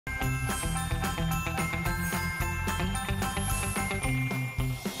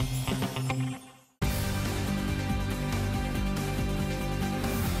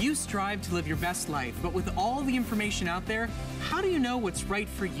strive to live your best life, but with all the information out there, how do you know what's right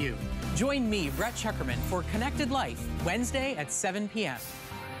for you? Join me, Brett Chuckerman, for Connected Life, Wednesday at 7 p.m.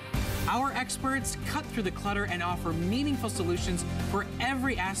 Our experts cut through the clutter and offer meaningful solutions for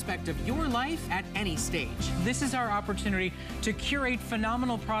every aspect of your life at any stage. This is our opportunity to curate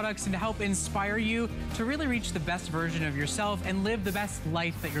phenomenal products and to help inspire you to really reach the best version of yourself and live the best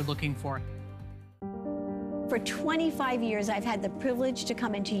life that you're looking for. For 25 years, I've had the privilege to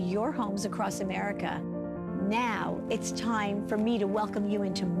come into your homes across America. Now it's time for me to welcome you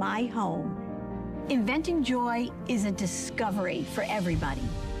into my home. Inventing joy is a discovery for everybody.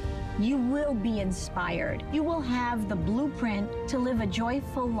 You will be inspired. You will have the blueprint to live a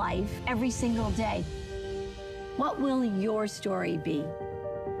joyful life every single day. What will your story be?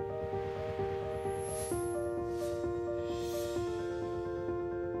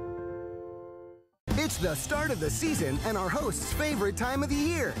 It's the start of the season and our host's favorite time of the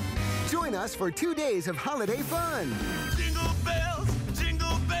year. Join us for 2 days of holiday fun. Jingle bells,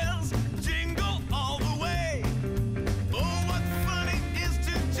 jingle all the way. Oh, what fun it is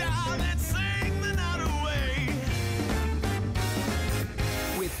to jive and sing the night away.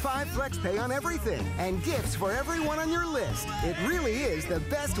 With 5 flex pay on everything and gifts for everyone on your list, it really is the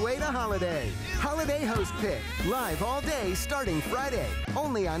best way to holiday. Holiday Host Pick, live all day starting Friday,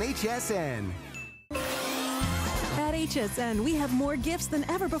 only on HSN. At HSN, we have more gifts than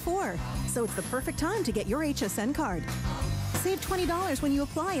ever before, so it's the perfect time to get your HSN card. Save $20 when you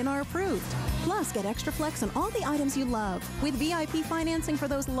apply and are approved. Plus, get extra flex on all the items you love with VIP financing for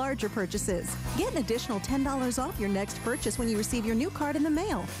those larger purchases. Get an additional $10 off your next purchase when you receive your new card in the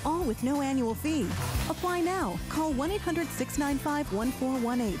mail, all with no annual fee. Apply now. Call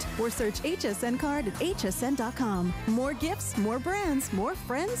 1-800-695-1418 or search HSN card at hsn.com. More gifts, more brands, more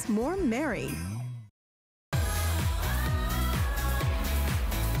friends, more merry.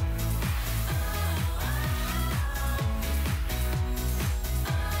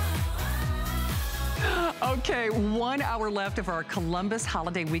 Okay, 1 hour left of our Columbus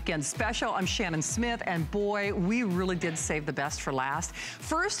Holiday Weekend Special. I'm Shannon Smith, and boy, we really did save the best for last.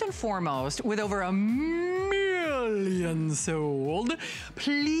 First and foremost, with over 1 million sold,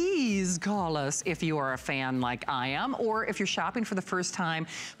 please call us if you are a fan like I am, or if you're shopping for the first time,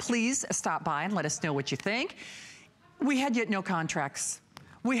 please stop by and let us know what you think. We had yet no contracts.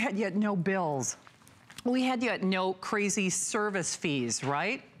 We had yet no bills. We had yet no crazy service fees,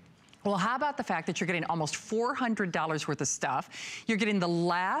 right? Well, how about the fact that you're getting almost $400 worth of stuff? You're getting the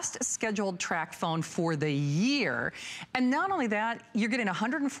last scheduled track phone for the year. And not only that, you're getting a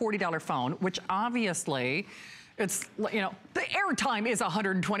 $140 phone, which obviously, it's, you know, the airtime is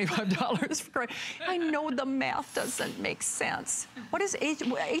 $125. I know the math doesn't make sense. What is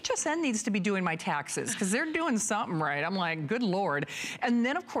HSN needs to be doing my taxes, because they're doing something right. I'm like, good Lord. And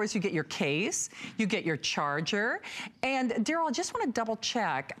then, of course, you get your case, you get your charger. And Daryl, I just want to double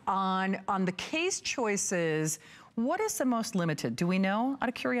check on the case choices. What is the most limited? Do we know, out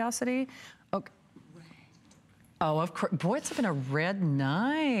of curiosity? Okay. Oh, of course. Boy, it's been a red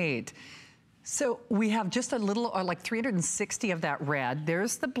night. So we have just a little, like 360 of that red.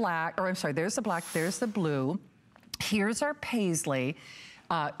 There's the black, or I'm sorry, there's the black, there's the blue. Here's our paisley.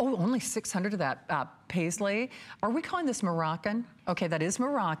 Only 600 of that paisley. Are we calling this Moroccan? Okay, that is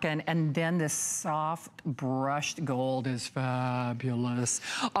Moroccan. And then this soft brushed gold is fabulous.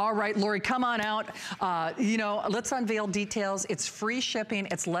 All right, Lori, come on out. You know, let's unveil details. It's free shipping.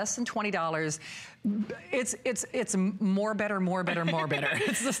 It's less than $20. It's more better, more better, more better.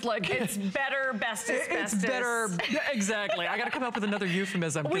 It's just like it's better, bestest, bestest. It's better, exactly. I got to come up with another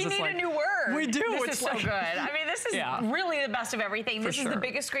euphemism. We need a new word. We do. This is so good. I mean, this is really the best of everything. This is the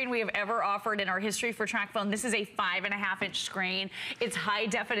biggest screen we have ever offered in our history for TracFone. This is a 5.5-inch screen. It's high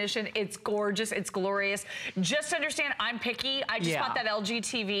definition. It's gorgeous. It's glorious. Just understand, I'm picky. I just bought that LG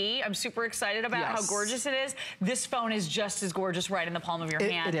TV. I'm super excited about how gorgeous it is. This phone is just as gorgeous right in the palm of your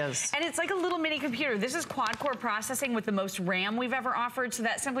hand. It is. And it's like a little mini computer. This is quad-core processing with the most RAM we've ever offered. So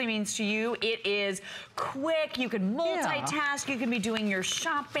that simply means to you, it is quick. You can multitask. You can be doing your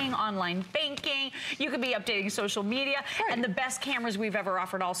shopping, online banking. You can be updating social media. And the best cameras we've ever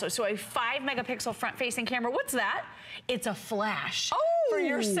offered also. So a 5-megapixel front-facing camera. What's that? It's a flash for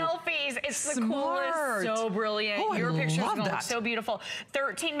your selfies. It's the coolest, so brilliant. Your pictures are gonna look so beautiful.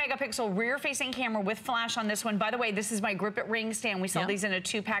 13-megapixel rear-facing camera with flash on this one. By the way, this is my Grip It ring stand. We sell these in a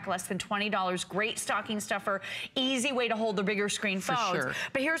 2-pack, less than $20. Great stocking stuffer, easy way to hold the bigger screen phones.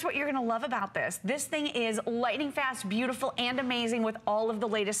 But here's what you're gonna love about this. This thing is lightning fast, beautiful, and amazing with all of the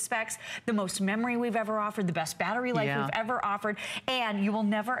latest specs. The most memory we've ever offered, the best battery life we've ever offered, and you will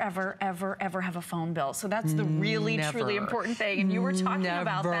never, ever, ever, ever have a phone bill. So that's the really, truly important thing. And you were talking talking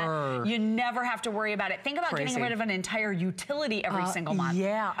about that, you never have to worry about it. Think about getting rid of an entire utility every single month.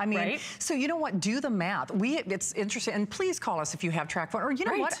 Yeah, I mean, so you know what? Do the math. It's interesting, and please call us if you have TracFone, or you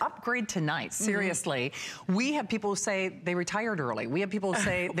know what? Upgrade tonight. Seriously, we have people who say they retired early. We have people who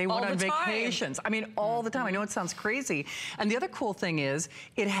say they went on vacations. I mean, all the time. I know it sounds crazy. And the other cool thing is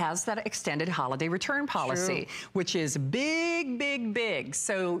it has that extended holiday return policy, which is big, big, big.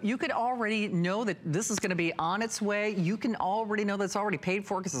 So you could already know that this is going to be on its way. You can already know that it's already paid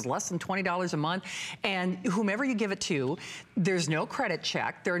for because it's less than $20 a month. And whomever you give it to, there's no credit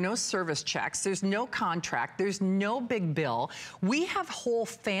check. There are no service checks. There's no contract. There's no big bill. We have whole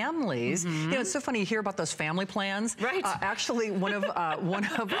families. You know, it's so funny to hear about those family plans. Actually, one of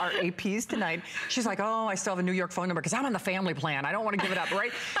our APs tonight, she's like, oh, I still have a New York phone number because I'm on the family plan. I don't want to give it up,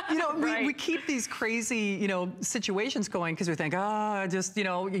 right? You know, we keep these crazy, you know, situations going because we think, oh, just, you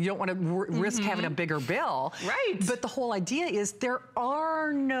know, you don't want to risk having a bigger bill. But the whole idea is there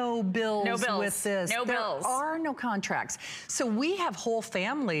are no bills, with this. There are no contracts. So we have whole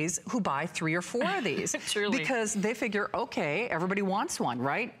families who buy 3 or 4 of these because they figure, okay, everybody wants one,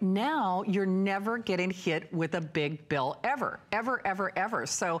 right? Now you're never getting hit with a big bill ever, ever, ever, ever.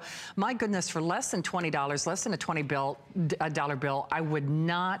 So my goodness, for less than $20, less than a $20 bill, I would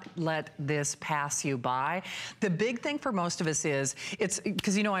not let this pass you by. The big thing for most of us is, it's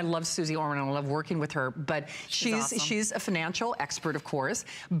because, you know, I love Susie Orman and I love working with her, but she's a financial expert, of course.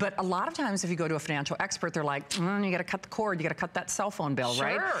 But a lot of times if you go to a financial expert, they're like, you got to cut the cord, you got to cut that cell phone bill,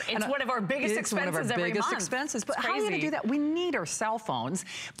 right? It's one of our biggest expenses every month. But how are you going to do that? We need our cell phones.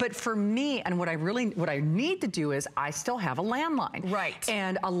 But for me, and what I need to do is I still have a landline.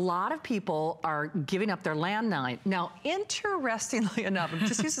 And a lot of people are giving up their landline. Now, interestingly enough,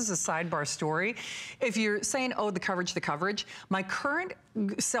 just use this as a sidebar story. If you're saying, oh, the coverage, my current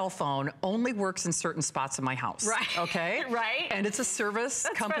cell phone only works in certain spots of my house. Okay? And it's a service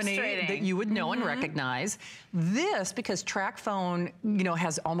company that you would know and recognize. This, because TracFone, you know,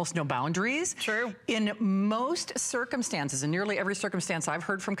 has almost no boundaries. In most circumstances, in nearly every circumstance I've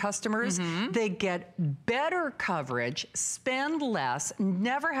heard from customers, they get better coverage, spend less,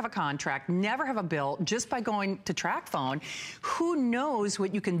 never have a contract, never have a bill, just by going to TracFone. Who knows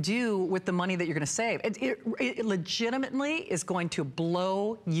what you can do with the money that you're going to save? It legitimately is going to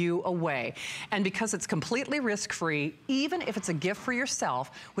blow you away. And because it's completely risk-free, even if it's a gift for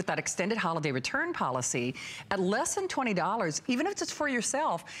yourself with that extended holiday return policy, at less than $20, even if it's for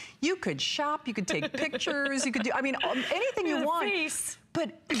yourself, you could shop, you could take pictures, you could do, I mean, anything you want.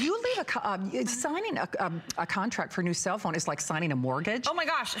 But you leave signing a contract for a new cell phone is like signing a mortgage. Oh my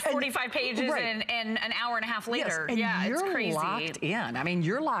gosh, 45 pages and an hour and a half later. And it's crazy. You're locked in. I mean,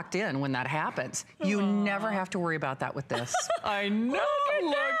 you're locked in when that happens. You never have to worry about that with this. I know.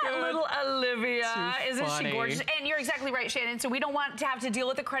 Look at little Olivia. Isn't she gorgeous? And you're exactly right, Shannon. So we don't want to have to deal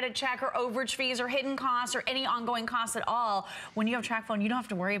with a credit check or overage fees or hidden costs or any ongoing costs at all. When you have TracFone, you don't have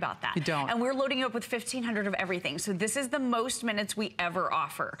to worry about that. You don't. And we're loading you up with 1,500 of everything. So this is the most minutes we ever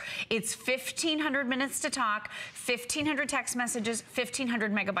offer. It's 1,500 minutes to talk, 1,500 text messages,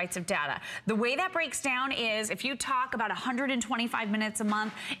 1,500 megabytes of data. The way that breaks down is if you talk about 125 minutes a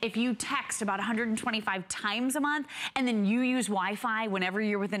month, if you text about 125 times a month, and then you use Wi-Fi whenever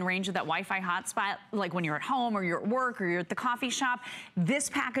you're within range of that Wi-Fi hotspot, like when you're at home or you're at work or you're at the coffee shop,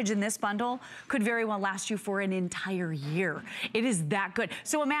 this package in this bundle could very well last you for an entire year. It is that good.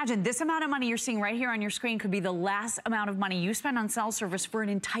 So imagine this amount of money you're seeing right here on your screen could be the last amount of money you spend on cell service for an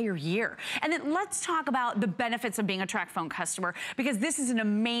entire year. And then let's talk about the benefits of being a TracFone customer, because this is an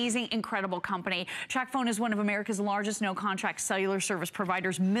amazing, incredible company. TracFone is one of America's largest no-contract cellular service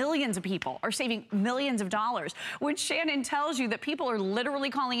providers. Millions of people are saving millions of dollars, which Shannon tells you that people are literally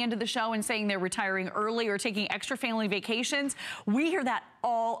calling into the show and saying they're retiring early or taking extra family vacations. We hear that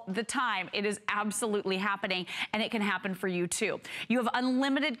all the time. It is absolutely happening, and it can happen for you too. You have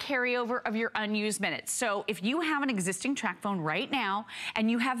unlimited carryover of your unused minutes. So if you have an existing TracFone right now and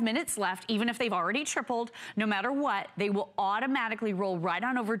you have minutes left, even if they've already tripled, no matter what, they will automatically roll right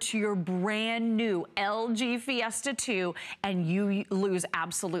on over to your brand new LG Fiesta 2, and you lose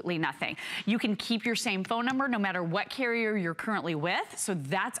absolutely nothing. You can keep your same phone number no matter what carrier you're currently with, so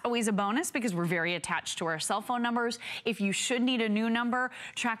that's always a bonus because we're very attached to our cell phone numbers. If you should need a new number,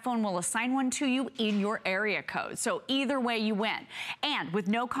 TracFone will assign one to you in your area code. So either way, you win. And with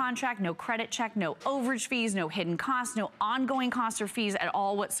no contract, no credit check, no overage fees, no hidden costs, no ongoing costs or fees at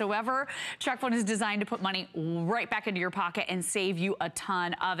all whatsoever, TracFone is designed to put money right back into your pocket and save you a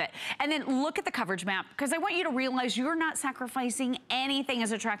ton of it. And then look at the coverage map, because I want you to realize you're not sacrificing anything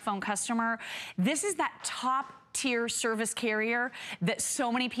as a TracFone customer. This is that top top-tier service carrier that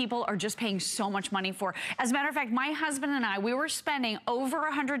so many people are just paying so much money for. As a matter of fact, my husband and I, we were spending over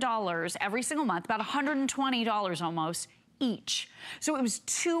 $100 every single month, about $120 almost, each. So it was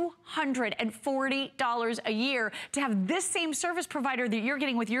 $240 a year to have this same service provider that you're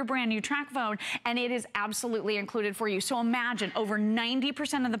getting with your brand new TracFone, and it is absolutely included for you. So imagine over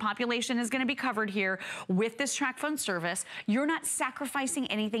 90% of the population is going to be covered here with this TracFone service. You're not sacrificing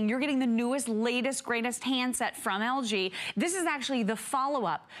anything. You're getting the newest, latest, greatest handset from LG. This is actually the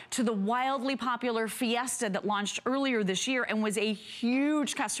follow-up to the wildly popular Fiesta that launched earlier this year and was a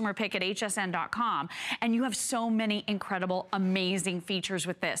huge customer pick at hsn.com. And you have so many incredible, amazing features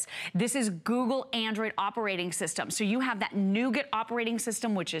with this. This is Google Android operating system. So you have that Nougat operating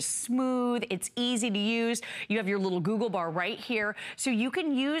system, which is smooth, it's easy to use. You have your little Google bar right here. So you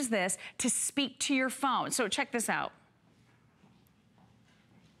can use this to speak to your phone. So check this out.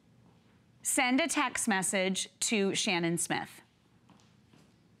 Send a text message to Shannon Smith.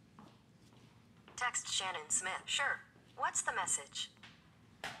 Text Shannon Smith. Sure. What's the message?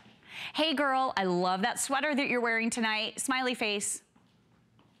 Hey girl, I love that sweater that you're wearing tonight. Smiley face.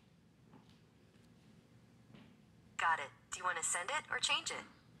 Got it. Do you want to send it or change it?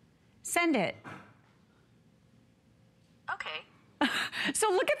 Send it. Okay.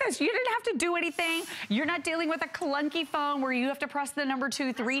 So look at this. You didn't have to do anything. You're not dealing with a clunky phone where you have to press the number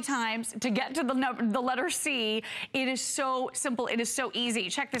 2 3 times to get to the letter C. It is so simple. It is so easy.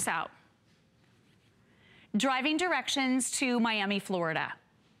 Check this out. Driving directions to Miami, Florida.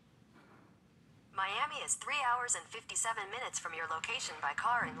 Miami is 3 hours and 57 minutes from your location by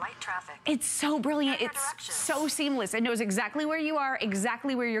car in light traffic. It's so brilliant. It's so seamless. It knows exactly where you are,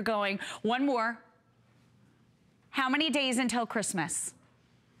 exactly where you're going. One more. How many days until Christmas?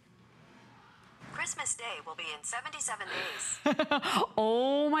 Christmas Day will be in 77 days.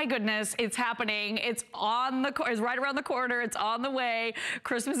 Oh my goodness, it's happening. It's right around the corner. It's on the way.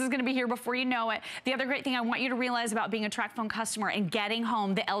 Christmas is gonna be here before you know it. The other great thing I want you to realize about being a TracFone customer and getting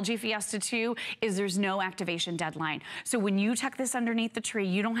home the LG Fiesta 2 is there's no activation deadline. So when you tuck this underneath the tree,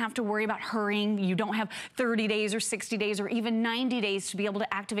 you don't have to worry about hurrying. You don't have 30 days or 60 days or even 90 days to be able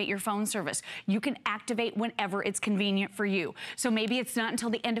to activate your phone service. You can activate whenever it's convenient for you. So maybe it's not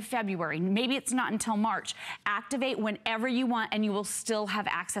until the end of February. Maybe it's not until March. Activate whenever you want and you will still have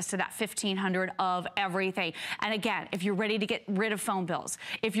access to that $1,500 of everything. And again, if you're ready to get rid of phone bills,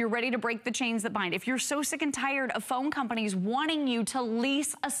 if you're ready to break the chains that bind, if you're so sick and tired of phone companies wanting you to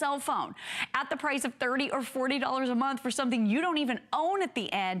lease a cell phone at the price of $30 or $40 a month for something you don't even own at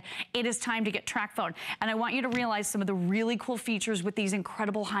the end, it is time to get TracFone. And I want you to realize some of the really cool features with these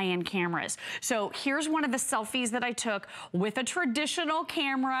incredible high-end cameras. So here's one of the selfies that I took with a traditional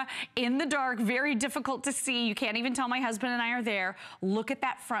camera in the dark, very difficult to see. You can't even tell my husband and I are there. Look at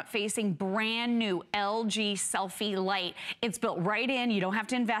that front-facing brand new LG selfie light. It's built right in. You don't have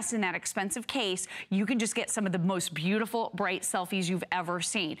to invest in that expensive case. You can just get some of the most beautiful, bright selfies you've ever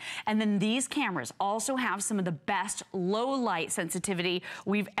seen. And then these cameras also have some of the best low light sensitivity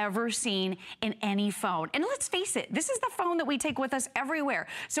we've ever seen in any phone. And let's face it, this is the phone that we take with us everywhere.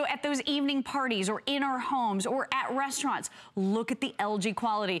 So at those evening parties or in our homes or at restaurants, look at the LG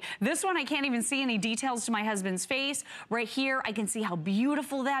quality. This one, I can't even see any details to my husband's face. Right here, I can see how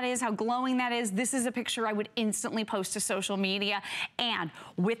beautiful that is, how glowing that is. This is a picture I would instantly post to social media. And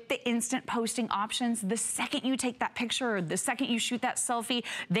with the instant posting options, the second you take that picture or the second you shoot that selfie,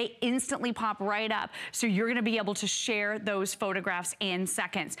 they instantly pop right up. So you're gonna be able to share those photographs in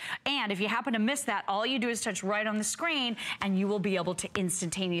seconds. And if you happen to miss that, all you do is touch right on the screen and you will be able to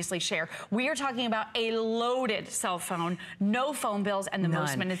instantaneously share. We are talking about a loaded cell phone, no phone bills, and the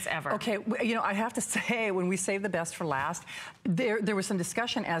most minutes ever. Okay, you know, I have to say, when we saved the best for last, there was some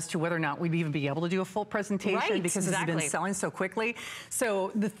discussion as to whether or not we'd even be able to do a full presentation because this has been selling so quickly.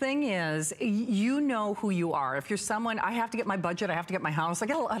 So the thing is, you know who you are. If you're someone, I have to get my budget, I have to get my house, I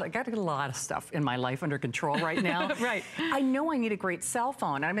got to get a lot of stuff in my life under control right now. Right. I know I need a great cell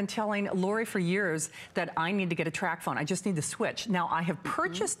phone. I've been telling Lori for years that I need to get a TracFone. I just need to switch. Now, I have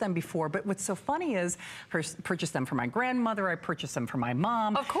purchased them before, but what's so funny is I purchased them for my grandmother, I purchased them for my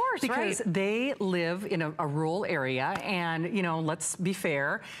mom. Of course, because they live in a rural area, and you know, let's be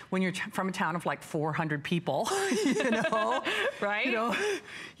fair, when you're from a town of like 400 people, you know, right? You know,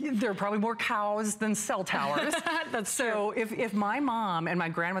 there are probably more cows than cell towers. That's so true. If my mom and my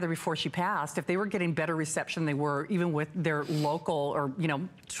grandmother before she passed, if they were getting better reception than they were even with their local or, you know,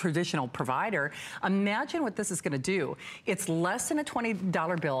 traditional provider, imagine what this is going to do. It's less than a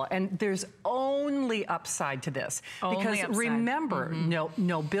 $20 bill, and there's only upside to this. Because remember,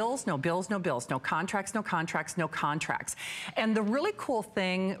 no bills, no bills, no bills, no contracts, no contracts, no contracts. And the really cool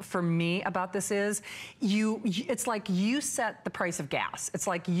thing for me about this is it's like you set the price of gas. It's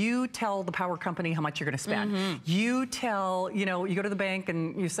like you tell the power company how much you're going to spend. You tell, you know, you go to the bank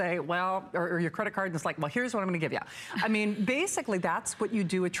and you say, well, or your credit card, and it's like, well, here's what I'm going to give you. I mean, basically, that's what you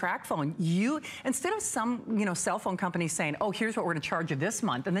do with TracFone. You, instead of some, you know, cell phone companies saying, oh, here's what we're going to charge you this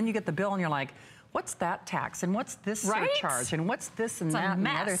month, and then you get the bill and you're like, what's that tax and what's this surcharge and what's this and that and the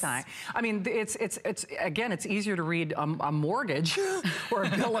other thing? I mean, it's again, it's easier to read a mortgage or a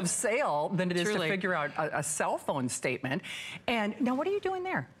bill of sale than it is to figure out a cell phone statement. And now, what are you doing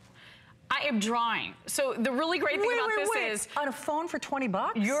there? I am drawing. So the really great thing about this is on a phone for 20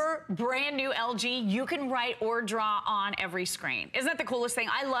 bucks? Your brand new LG, you can write or draw on every screen. Isn't that the coolest thing?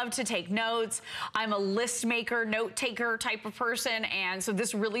 I love to take notes. I'm a list maker, note taker type of person, and so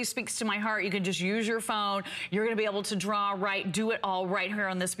this really speaks to my heart. You can just use your phone. You're gonna be able to draw, write, do it all right here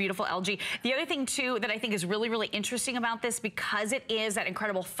on this beautiful LG. The other thing too that I think is really, really interesting about this, because it is that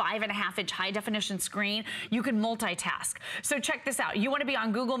incredible 5.5-inch high definition screen, you can multitask. So check this out. You wanna be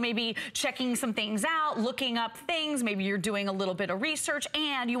on Google, maybe checking some things out, looking up things, maybe you're doing a little bit of research,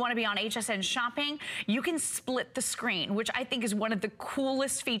 and you want to be on HSN shopping, you can split the screen, which I think is one of the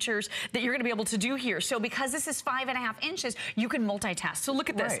coolest features that you're going to be able to do here. So because this is 5.5 inches, you can multitask. So look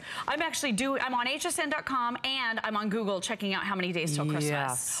at this. I'm actually I'm on hsn.com and I'm on Google checking out how many days till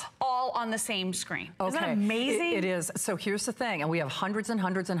Christmas. All on the same screen. Isn't that amazing? It is. So here's the thing, and we have hundreds and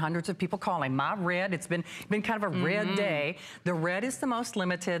hundreds and hundreds of people calling. My red, it's been kind of a red day. The red is the most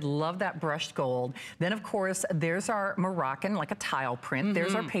limited. Love that brushed gold. Then of course there's our Moroccan, like a tile print.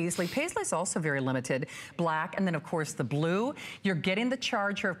 There's our paisley. Paisley's also very limited. Black, and then of course the blue. You're getting the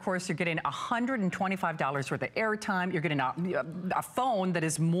charge here. Of course you're getting $125 worth of airtime. You're getting a phone that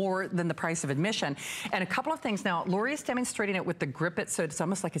is more than the price of admission. And a couple of things now. Lori is demonstrating it with the grip it, so it's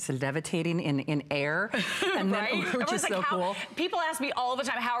almost like it's levitating in air. And then, which is so cool. People ask me all the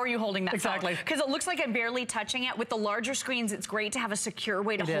time, how are you holding that phone? Because it looks like I'm barely touching it. With the larger screens, it's great to have a secure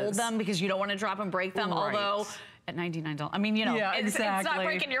way to hold them, because you don't want to drop and break them, although at $99, I mean, you know, it's not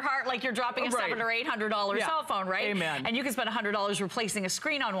breaking your heart like you're dropping a $700 or $800 cell phone, right? Amen. And you can spend $100 replacing a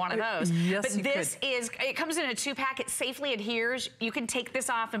screen on one of those. But this it comes in a 2-pack. It safely adheres. You can take this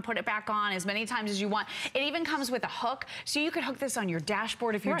off and put it back on as many times as you want. It even comes with a hook, so you could hook this on your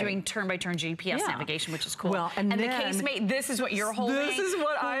dashboard if you're doing turn-by-turn GPS navigation, which is cool. Well, and the casemate, this is what you're holding. This is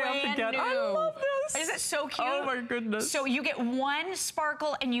what I have to get. I love this. Isn't it so cute? Oh my goodness. So you get one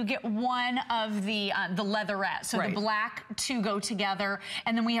sparkle and you get one of the leatherette. So the black two go together,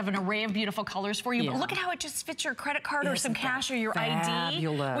 and then we have an array of beautiful colors for you. But look at how it just fits your credit card or some cash or your ID.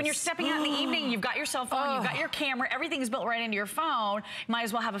 When you're stepping out in the evening, you've got your cell phone, you've got your camera, everything is built right into your phone. You might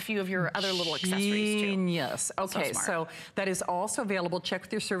as well have a few of your other little accessories too. Genius. Okay, so that is also available. Check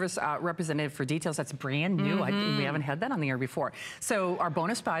with your service representative for details. That's brand new. We haven't had that on the air before. So our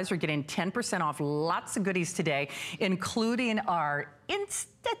bonus buys are getting 10% off. Lots of goodies today, including our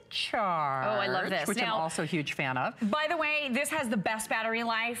InstaCharge. Oh, I love this. Which I'm also a huge fan of. By the way, this has the best battery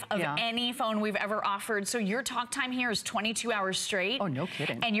life of any phone we've ever offered. So your talk time here is 22 hours straight. Oh, no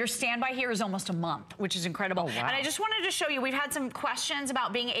kidding. And your standby here is almost a month, which is incredible. Oh, wow. And I just wanted to show you, we've had some questions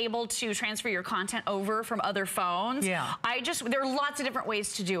about being able to transfer your content over from other phones. There are lots of different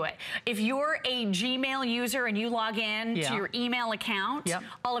ways to do it. If you're a Gmail user and you log in to your email account,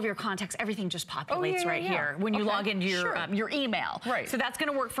 all of your contacts, everything just populates here when you log into your email. So that's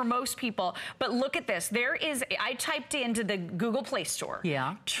going to work for most people. But look at this. I typed into the Google Play Store,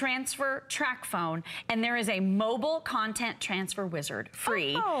 transfer TracFone, and there is a mobile content transfer wizard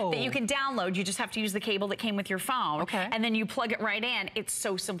free that you can download. You just have to use the cable that came with your phone, and then you plug it right in. It's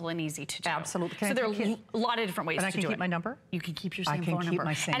so simple and easy to do. Absolutely. So there are a lot of different ways to do it. And I can keep my number? You can keep your same phone number. I can keep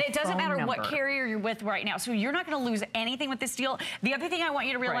my same And it doesn't matter phone what number. carrier you're with right now. So you're not going to lose anything with this deal. The other thing I want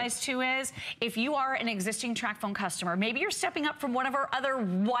you to realize too is, if you are an existing TracFone customer, maybe you're stepping up from one of our other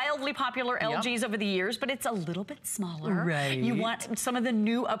wildly popular LGs over the years, but it's a little bit smaller. You want some of the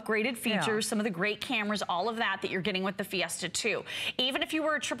new upgraded features, some of the great cameras, all of that you're getting with the Fiesta 2. Even if you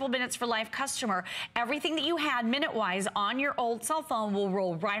were a Triple Minutes for Life customer, everything that you had minute-wise on your old cell phone will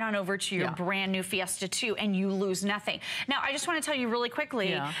roll right on over to your brand new Fiesta 2, and you lose nothing. Now, I just want to tell you really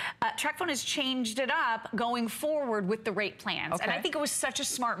quickly, TracFone has changed it up going forward with the rate plans. And I think it was such a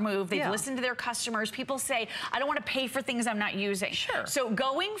smart move. They've listened to their customers. People say, I don't want to pay for things I'm not using. everything. Sure. So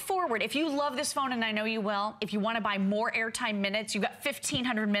going forward, if you love this phone, and I know you will, if you want to buy more airtime minutes, you've got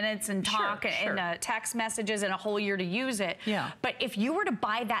 1,500 minutes and talk and text messages and a whole year to use it. Yeah. But if you were to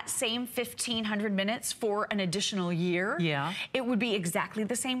buy that same 1,500 minutes for an additional year, it would be exactly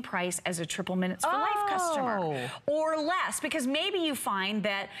the same price as a triple minutes for life customer. Or less, because maybe you find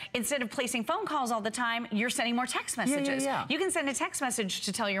that instead of placing phone calls all the time, you're sending more text messages. You can send a text message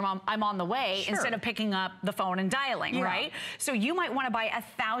to tell your mom, I'm on the way, instead of picking up the phone and dialing, right? So you might want to buy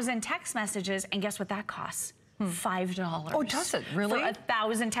 1,000 text messages, and guess what that costs? $5. Oh, does it really? For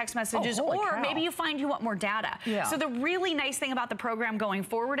 1,000 text messages, or maybe you find you want more data. So the really nice thing about the program going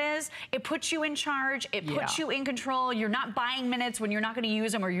forward is it puts you in charge, it puts you in control. You're not buying minutes when you're not going to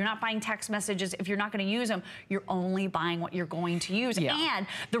use them, or you're not buying text messages if you're not going to use them. You're only buying what you're going to use, and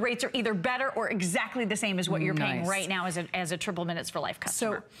the rates are either better or exactly the same as what you're paying right now as a triple minutes for life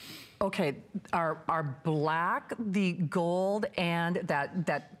customer. So, okay, our black, the gold, and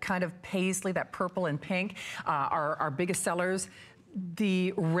that kind of paisley, that purple and pink, are our biggest sellers.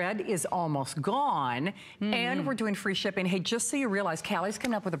 The red is almost gone, and we're doing free shipping. Hey, just so you realize, Callie's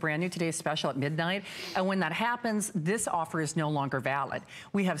coming up with a brand new Today's Special at midnight, and when that happens, this offer is no longer valid.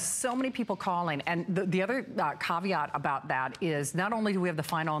 We have so many people calling, and the other caveat about that is not only do we have the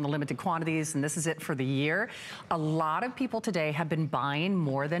final and the limited quantities, and this is it for the year, a lot of people today have been buying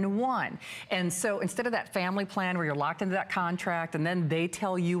more than one. And so instead of that family plan where you're locked into that contract, and then they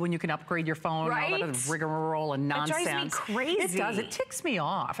tell you when you can upgrade your phone, and all that other rigmarole and nonsense. It drives me crazy. It does. It ticks me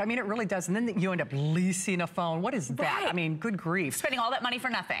off. I mean, it really does. And then you end up leasing a phone. What is that? I mean, good grief. Spending all that money for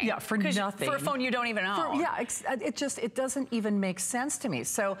nothing. Yeah, for nothing. For a phone you don't even own. It doesn't even make sense to me.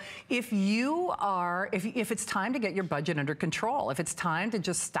 So if you are, if it's time to get your budget under control, if it's time to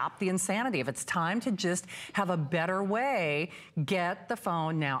just stop the insanity, if it's time to just have a better way, get the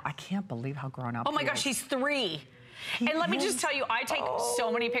phone now. I can't believe how grown up Oh my gosh, he's 3. And let me just tell you, I take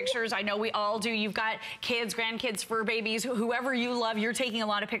so many pictures. I know we all do. You've got kids, grandkids, fur babies, whoever you love. You're taking a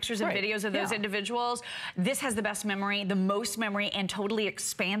lot of pictures and videos of those individuals. This has the best memory, the most memory, and totally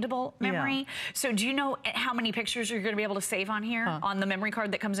expandable memory. So do you know how many pictures you're going to be able to save on here on the memory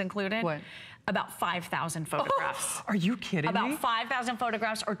card that comes included? What? About 5,000 photographs. Are you kidding me? About 5,000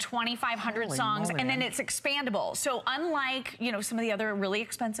 photographs or 2,500 songs, and then it's expandable. So unlike, you know, some of the other really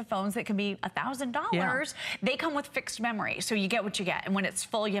expensive phones that can be $1,000, they come with fixed memory. So you get what you get. And when it's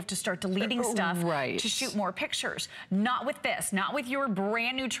full, you have to start deleting stuff to shoot more pictures. Not with this, not with your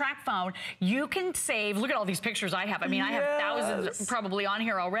brand new track phone. You can save, look at all these pictures I have. I mean, I have thousands probably on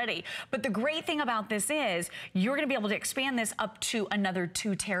here already. But the great thing about this is you're gonna be able to expand this up to another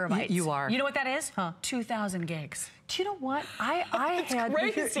 2 terabytes. You are. You know what that is? 2,000 gigs. Do you know what? I had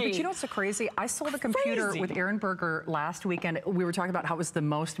crazy. But you know what's so crazy? I sold a computer with Aaron Berger last weekend. We were talking about how it was the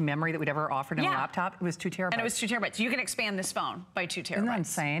most memory that we'd ever offered in a laptop. It was 2 terabytes. And it was 2 terabytes. You can expand this phone by 2 terabytes. Isn't that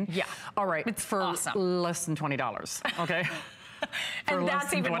insane? Yeah. All right. It's for awesome. less than $20. Okay. And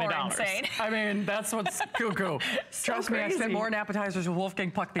that's even more insane. I mean, that's what's cuckoo. Trust me, I spent more on appetizers with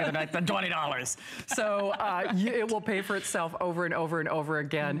Wolfgang Puck the other night than $20. So it will pay for itself over and over and over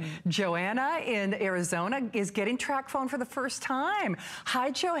again. Joanna in Arizona is getting track phone for the first time.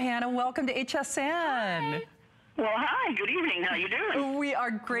 Hi, Joanna. Welcome to HSN. Hi. Well, hi. Good evening. How you doing? We are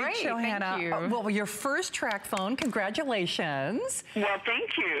great, Johanna. Thank you. Well, your first track phone. Congratulations. Well,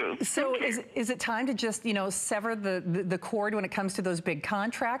 thank you. So is it time to just, you know, sever the cord when it comes to those big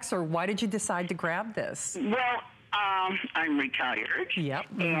contracts, or why did you decide to grab this? Well, I'm retired. Yep.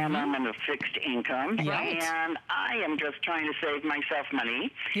 And I'm on a fixed income. Right. And I am just trying to save myself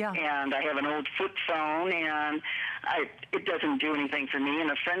money. Yeah. And I have an old flip phone, and it doesn't do anything for me.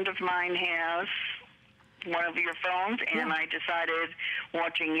 And a friend of mine has one of your phones, and I decided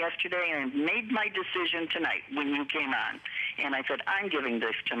watching yesterday, and I made my decision tonight when you came on. And I said, I'm giving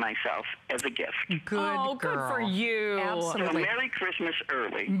this to myself as a gift. Good girl. Good for you. Absolutely. So Merry Christmas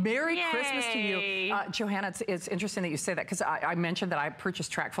early. Merry Christmas to you. Johanna, it's interesting that you say that, because I mentioned that I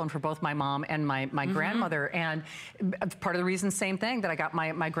purchased track phone for both my mom and my grandmother, and part of the reason, same thing, that I got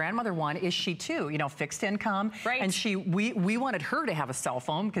my grandmother one is she too, you know, fixed income. Right. And we wanted her to have a cell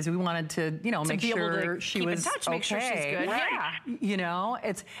phone because we wanted to, you know, make sure she was in touch, make sure she's good. Right. Yeah. You know,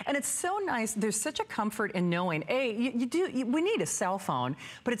 it's so nice. There's such a comfort in knowing, we need a cell phone,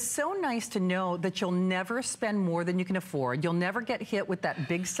 but it's so nice to know that you'll never spend more than you can afford. You'll never get hit with that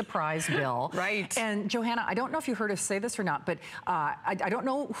big surprise bill. Right. And Johanna, I don't know if you heard us say this or not, but I don't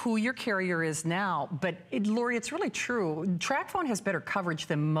know who your carrier is now, but Lori, it's really true. TracFone has better coverage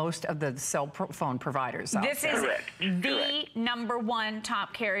than most of the cell phone providers out This there. is the #1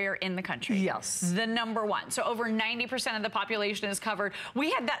 top carrier in the country. Yes. The #1. #1. So over 90% of the population is covered.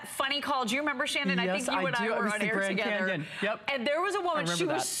 We had that funny call. Do you remember, Shannon? Yes, I think you and I were on air together. Canyon. Yep. And there was a woman, she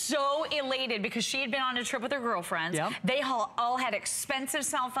was so elated because she had been on a trip with her girlfriends. Yep. They all had expensive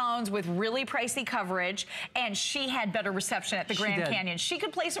cell phones with really pricey coverage, and she had better reception at the Grand Canyon. She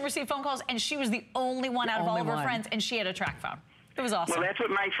could place and receive phone calls, and she was the only one out of all of her friends, and she had a track phone. It was awesome. Well, that's what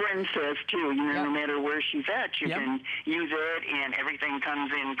my friend says, too. You know, no matter where she's at, you can use it, and everything comes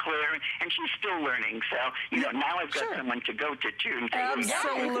in clear. And she's still learning. So, you know, now I've got someone to go to, too. And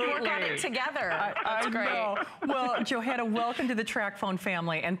absolutely. Work on it together. That's great. Know. Well, Johanna, welcome to the Track Phone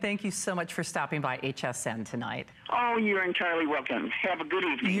family, and thank you so much for stopping by HSN tonight. Oh, you're entirely welcome. Have a good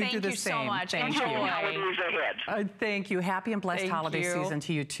evening. You do the same. So much. Thank you. Holidays ahead. Thank you. Happy and blessed holiday season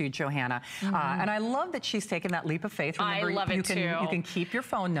to you, too, Johanna. And I love that she's taken that leap of faith. Remember, I love it, too. You can keep your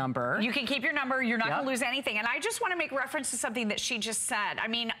phone number. You can keep your number. You're not going to lose anything. And I just want to make reference to something that she just said. I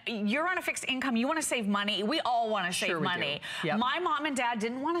mean, you're on a fixed income. You want to save money. We all want to save money. My mom and dad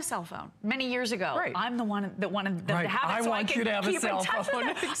didn't want a cell phone many years ago. I'm the one that wanted them to have it, so I could keep in touch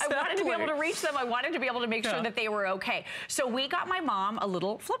with them. I wanted to be able to reach them. I wanted to be able to make sure that they were okay. So we got my mom a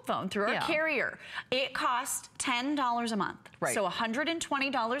little flip phone through our carrier. It cost $10 a month. So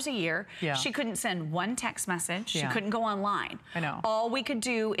 $120 a year. She couldn't send one text message. She couldn't go online. I know. All we could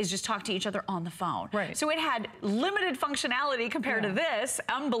do is just talk to each other on the phone. So it had limited functionality compared to this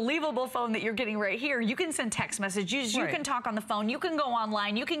unbelievable phone that you're getting right here. You can send text messages. You can talk on the phone. You can go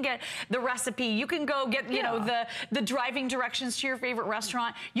online. You can get the recipe. You can go get, you know, the driving directions to your favorite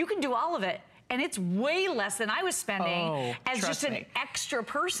restaurant. You can do all of it. And it's way less than I was spending as just an extra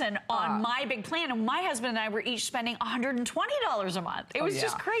person on my big plan. And my husband and I were each spending $120 a month. It was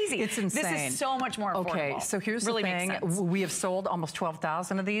just crazy. It's insane. This is so much more affordable. Okay, so here's the thing. We have sold almost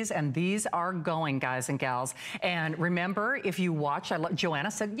 12,000 of these, and these are going, guys and gals. And remember, if you watch, Joanna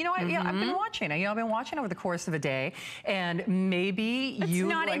said, you know, I've been watching. You know, I've been watching over the course of a day, and maybe it's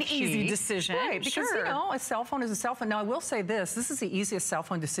not an easy decision. Right, because, you know, a cell phone is a cell phone. Now, I will say this. This is the easiest cell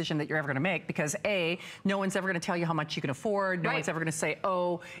phone decision that you're ever going to make, because A, no one's ever going to tell you how much you can afford. No one's ever going to say,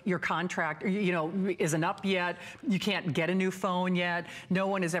 oh, your contract, you know, isn't up yet. You can't get a new phone yet. No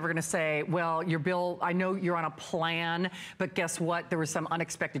one is ever going to say, well, your bill, I know you're on a plan, but guess what? There were some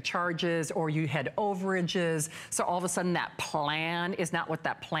unexpected charges, or you had overages. So all of a sudden that plan is not what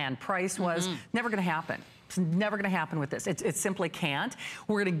that plan price was. Never going to happen. It's never going to happen with this. It simply can't.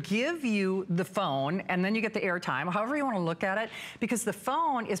 We're going to give you the phone, and then you get the airtime, however you want to look at it, because the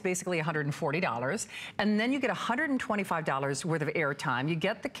phone is basically $140, and then you get $125 worth of airtime. You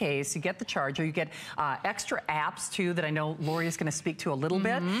get the case, you get the charger, you get extra apps, too, that I know Lori is going to speak to a little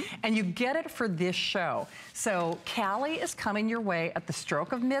bit, and you get it for this show. So Callie is coming your way at the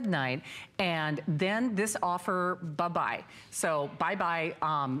stroke of midnight, and then this offer, bye-bye. So bye-bye,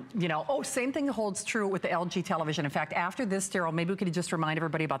 you know, same thing holds true with the LG television. In fact, after this, Daryl, maybe we could just remind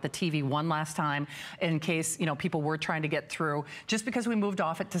everybody about the TV one last time in case, you know, people were trying to get through. Just because we moved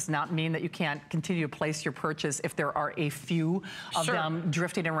off it does not mean that you can't continue to place your purchase if there are a few of them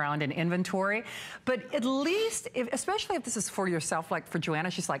drifting around in inventory. But at least, especially if this is for yourself, like for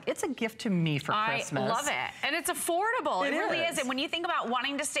Joanna, she's like, it's a gift to me for Christmas. I love it. And it's affordable. It really is. And when you think about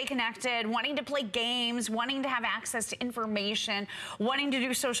wanting to stay connected, wanting to play games, wanting to have access to information, wanting to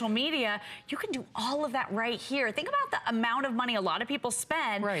do social media, you can do all of that right here. Think about the amount of money a lot of people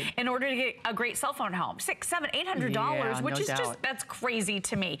spend in order to get a great cell phone home. $600, $700, $800, which is just, that's crazy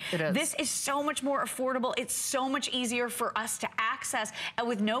to me. It is. This is so much more affordable. It's so much easier for us to access. And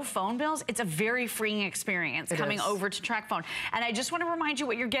with no phone bills, it's a very freeing experience coming over to TrackPhone. And I just want to remind you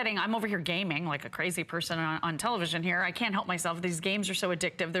what you're getting. I'm over here gaming like a crazy person on television here. I can't help myself. These games are so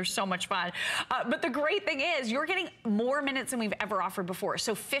addictive. They're so much fun. But the great thing is you're getting more minutes than we've ever offered before.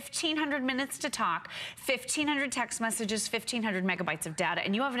 So 1,500 minutes to talk, 1,500 text messages, 1,500 megabytes of data,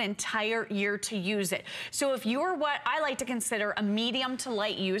 and you have an entire year to use it. So if you're what I like to consider a medium to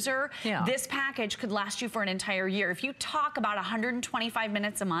light user, this package could last you for an entire year. If you talk about 125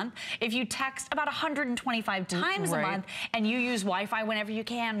 minutes a month, if you text about 125 times a month, and you use Wi-Fi whenever you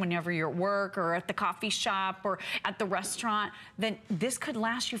can, whenever you're at work or at the coffee shop or at the restaurant, then this could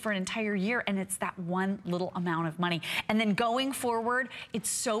last you for an entire year, and it's that one little amount of money. And then going forward, it's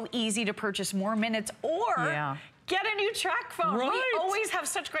so easy to purchase more minutes or get a new track phone. Right. We always have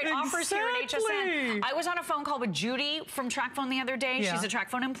such great offers here at HSN. I was on a phone call with Judy from TrackPhone the other day. She's a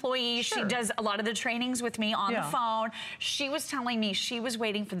TrackPhone employee. She does a lot of the trainings with me on the phone. She was telling me she was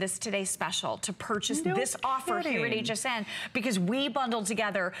waiting for this Today Special to purchase this offer here at HSN because we bundled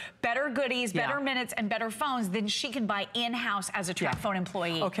together better goodies, better minutes, and better phones than she can buy in-house as a TrackPhone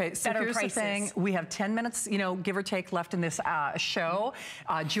employee. Okay, so here's the thing. We have 10 minutes, you know, give or take, left in this show.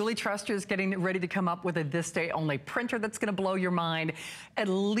 Julie Truster is getting ready to come up with a this day only printer that's going to blow your mind. At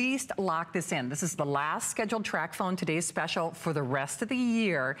least lock this in. This is the last scheduled TrackPhone Today's Special for the rest of the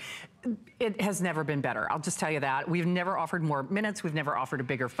year. It has never been better. I'll just tell you that. We've never offered more minutes. We've never offered a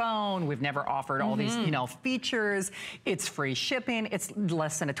bigger phone. We've never offered all these, you know, features. It's free shipping. It's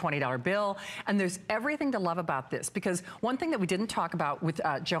less than a $20 bill. And there's everything to love about this, because one thing that we didn't talk about with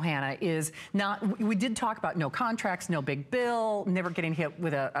Johanna is we did talk about no contracts, no big bill, never getting hit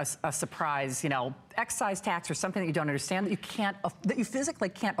with a surprise, you know, excise tax or something that you don't understand, that you physically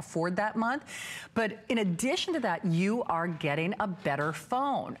can't afford that month. But in addition to that, you are getting a better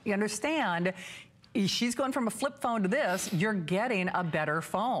phone. You understand? She's going from a flip phone to this. You're getting a better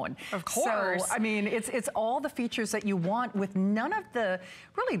phone. Of course. So, I mean, it's all the features that you want with none of the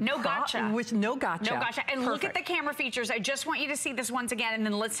no gotcha. With no gotcha. No gotcha. And look at the camera features. I just want you to see this once again, and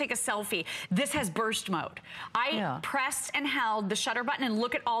then let's take a selfie. This has burst mode. I pressed and held the shutter button, and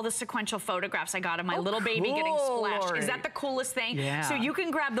look at all the sequential photographs I got of my little baby getting splashed. Is that the coolest thing? Yeah. So you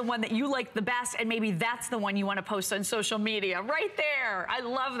can grab the one that you like the best, and maybe that's the one you want to post on social media. Right there. I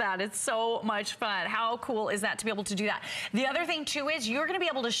love that. It's so much fun. How cool is that to be able to do that? The other thing too is you're going to be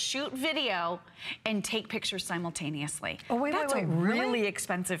able to shoot video and take pictures simultaneously. Oh, wait, that's a really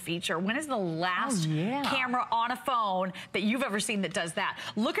expensive feature. When is the last camera on a phone that you've ever seen that does that?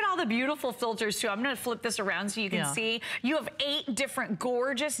 Look at all the beautiful filters too. I'm going to flip this around so you can see. You have 8 different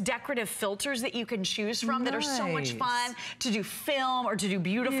gorgeous decorative filters that you can choose from that are so much fun to do film or to do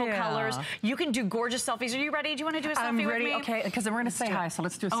beautiful colors. You can do gorgeous selfies. Are you ready? Do you want to do a selfie with me? Okay, because we're going to say hi, so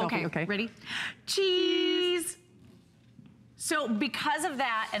let's do a selfie. Okay, ready? Cheese. So because of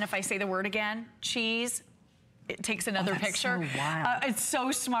that, and if I say the word again, cheese, it takes another picture. So wild. It's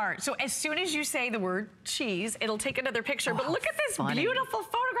so smart. So as soon as you say the word cheese, it'll take another picture. But look at this beautiful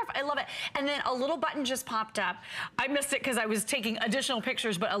photograph. I love it. And then a little button just popped up. I missed it because I was taking additional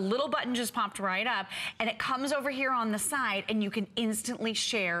pictures, but a little button just popped right up, and it comes over here on the side, and you can instantly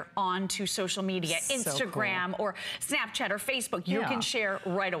share onto social media, Instagram or Snapchat or Facebook. You can share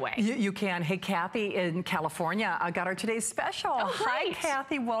right away. You can. Hey, Kathy in California, I got our today's special. Hi,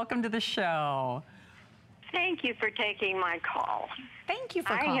 Kathy. Welcome to the show. Thank you for taking my call. Thank you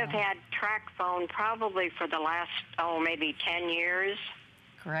for calling. I have had TrackPhone probably for the last, maybe 10 years.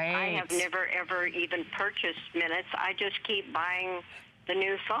 Great. I have never, ever even purchased minutes. I just keep buying the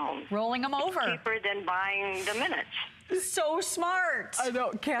new phone. Rolling them over. It's cheaper than buying the minutes. So smart. I know,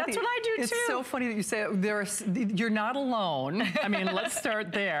 Kathy. That's what I do too. It's so funny that you say you're not alone. I mean, let's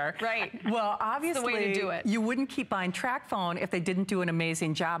start there. Right. Well, obviously, the way to do it. You wouldn't keep buying TrackPhone if they didn't do an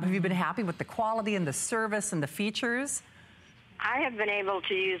amazing job. Have you been happy with the quality and the service and the features? I have been able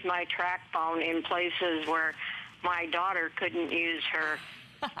to use my TrackPhone in places where my daughter couldn't use her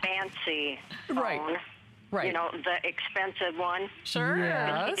fancy phone. Right. You know, the expensive one. Sure.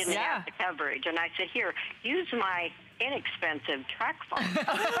 But she didn't have the coverage. And I said, here, use my inexpensive TrackPhone.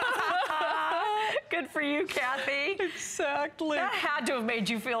 Good for you, Kathy. Exactly. That had to have made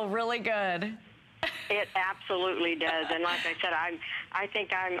you feel really good. It absolutely does. And like I said, I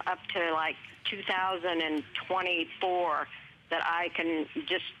think I'm up to like 2024 that I can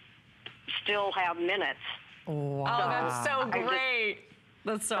just still have minutes. Wow. Oh, that's so great.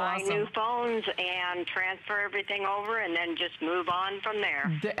 That's so awesome. Buy new phones and transfer everything over and then just move on from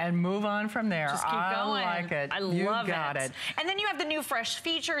there. And move on from there. Just keep going. I like it. I love it. And then you have the new fresh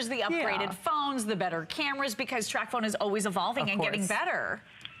features, the upgraded phones, the better cameras, because TrackPhone is always evolving and getting better.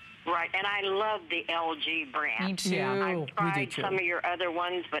 Right, and I love the LG brand. Me too. I've tried some of your other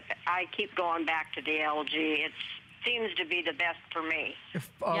ones, but I keep going back to the LG. It seems to be the best for me.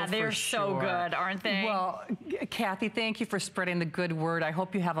 Yeah, they're so good, aren't they? Well, Kathy, thank you for spreading the good word. I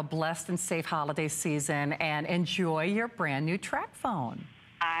hope you have a blessed and safe holiday season and enjoy your brand new TrackPhone.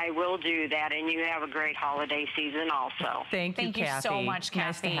 I will do that, and you have a great holiday season also. Thank you, Kathy. Thank you so much,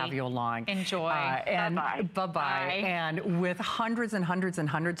 Kathy. Nice to have you along. Enjoy. Bye-bye. Bye-bye. And with hundreds and hundreds and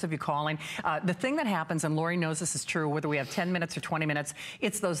hundreds of you calling, the thing that happens, and Lori knows this is true, whether we have 10 minutes or 20 minutes,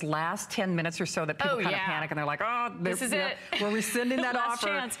 it's those last 10 minutes or so that people kind of panic, and they're like, this is it. We're rescinding that last offer.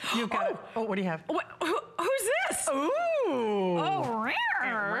 Chance. You've got what do you have? Who's this? Ooh. Oh,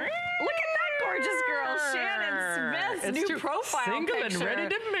 rare. Look at that gorgeous girl, Shannon Smith. Yes, new profile Single picture. and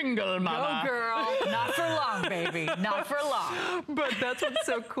ready to mingle, mama. Go, girl. Not for long, baby. Not for long. But that's what's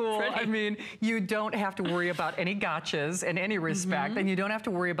so cool. I mean, you don't have to worry about any gotchas in any respect, and you don't have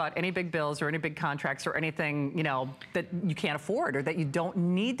to worry about any big bills or any big contracts or anything, you know, that you can't afford or that you don't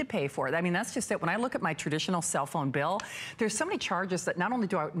need to pay for. I mean, that's just it. When I look at my traditional cell phone bill, there's so many charges that not only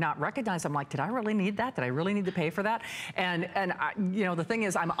do I not recognize, I'm like, did I really need that? Did I really need to pay for that? And I, you know, the thing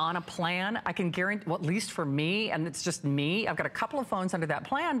is, I'm on a plan. I can guarantee, well, at least for me, and it's just me, I've got a couple of phones under that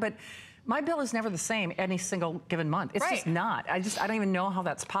plan, but my bill is never the same any single given month. It's just not. I don't even know how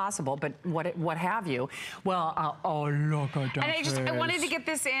that's possible, but what have you. Well, oh, look at that. And I wanted to get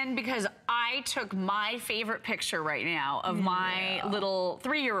this in because I took my favorite picture right now of my little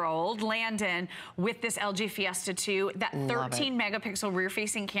 3-year-old, Landon, with this LG Fiesta 2. That 13 megapixel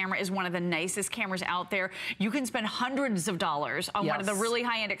rear-facing camera is one of the nicest cameras out there. You can spend hundreds of dollars on one of the really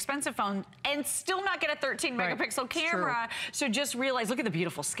high-end expensive phones and still not get a 13 megapixel camera. So just realize, look at the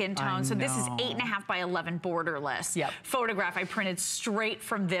beautiful skin tone. So this is 8.5 by 11 borderless photograph. I printed straight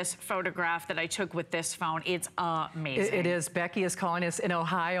from this photograph that I took with this phone. It's amazing. It is. Becky is calling us in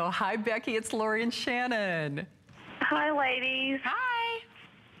Ohio. Hi, Becky. It's Lori and Shannon. Hi, ladies. Hi.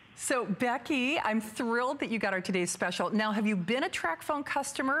 So, Becky, I'm thrilled that you got our today's special. Now, have you been a TracFone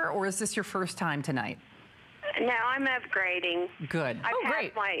customer, or is this your first time tonight? No, I'm upgrading. Good. I've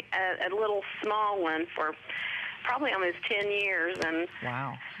had my a little small one for probably almost 10 years, and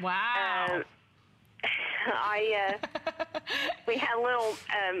we had a little.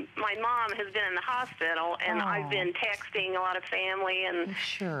 My mom has been in the hospital, and I've been texting a lot of family, and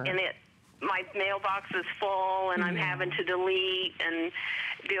my mailbox is full, and I'm having to delete and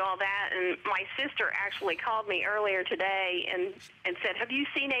do all that. And my sister actually called me earlier today and said, "Have you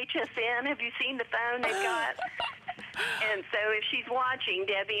seen HSN? Have you seen the phone they've got?" And so if she's watching,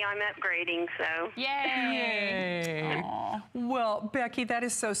 Debbie, I'm upgrading, so. Yay. Well, Becky, that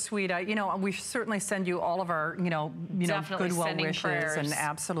is so sweet. You know, we certainly send you all of our, you know, good well wishes. Prayers. And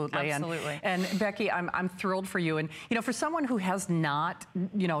absolutely. And Becky, I'm thrilled for you. And, you know, for someone who has not,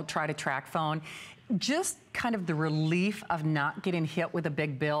 you know, tried a TracFone, just kind of the relief of not getting hit with a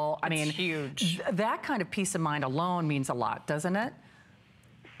big bill. I mean, huge. That kind of peace of mind alone means a lot, doesn't it?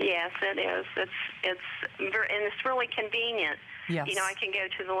 Yes, it is. And it's really convenient. Yes. You know, I can go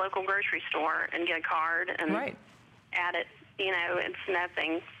to the local grocery store and get a card and add it. You know, it's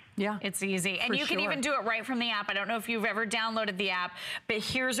nothing. Yeah. It's easy. And you can even do it right from the app. I don't know if you've ever downloaded the app, but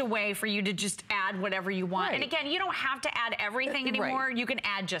here's a way for you to just add whatever you want. And again, you don't have to add everything anymore. You can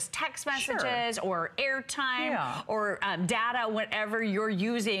add just text messages or airtime or data, whatever you're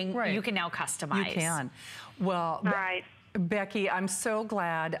using, you can now customize. You can. Well, Becky, I'm so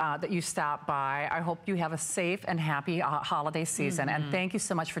glad that you stopped by. I hope you have a safe and happy holiday season. And thank you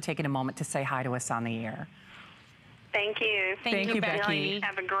so much for taking a moment to say hi to us on the air. Thank you. Thank you, Becky.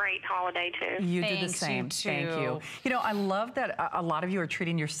 Have a great holiday, too. You do the same. Thank you. You know, I love that a lot of you are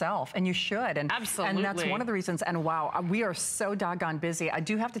treating yourself, and you should. And, absolutely. And that's one of the reasons. And wow, we are so doggone busy. I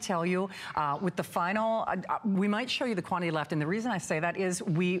do have to tell you, with the final, we might show you the quantity left. And the reason I say that is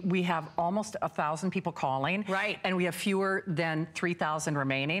we have almost 1,000 people calling. Right. And we have fewer than 3,000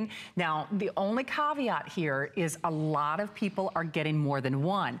 remaining. Now, the only caveat here is a lot of people are getting more than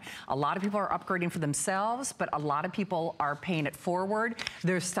one. A lot of people are upgrading for themselves, but a lot of people are paying it forward.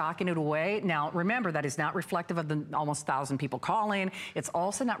 They're stocking it away. Now, remember, that is not reflective of the almost 1,000 people calling. It's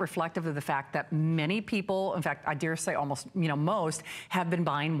also not reflective of the fact that many people, in fact, I dare say almost, you know, most, have been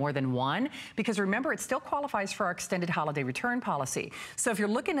buying more than one. Because remember, it still qualifies for our extended holiday return policy. So if you're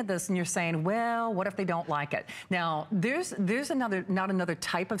looking at this and you're saying, well, what if they don't like it? Now, there's not another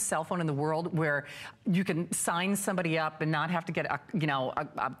type of cell phone in the world where you can sign somebody up and not have to get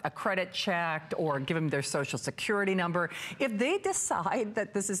a credit checked or give them their social security number. If they decide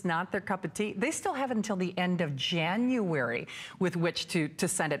that this is not their cup of tea, they still have until the end of January with which to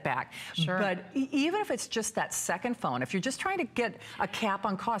send it back. Sure. But even if it's just that second phone, if you're just trying to get a cap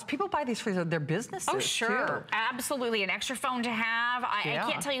on cost, people buy these for their businesses. Oh, sure. Too. Absolutely. An extra phone to have. I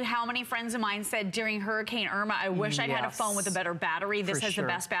can't tell you how many friends of mine said during Hurricane Irma, I wish I'd had a phone with a better battery. This has the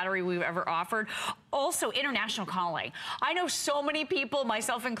best battery we've ever offered. Also, international calling. I know so many people,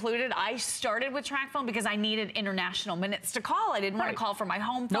 myself included, I started with TracFone because I needed international minutes to call. I didn't want to call from my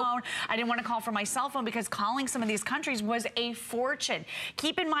home phone. I didn't want to call from my cell phone because calling some of these countries was a fortune.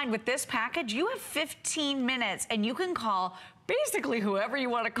 Keep in mind, with this package, you have 15 minutes and you can call basically whoever you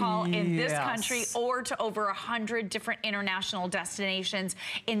want to call in this country, or to over 100 different international destinations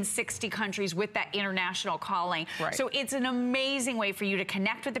in 60 countries with that international calling. Right. So it's an amazing way for you to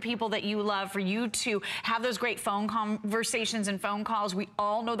connect with the people that you love, for you to have those great phone conversations and phone calls. We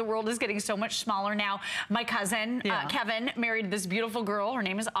all know the world is getting so much smaller now. My cousin, Kevin, married this beautiful girl. Her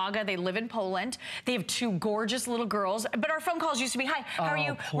name is Aga. They live in Poland. They have 2 gorgeous little girls. But our phone calls used to be, hi, how are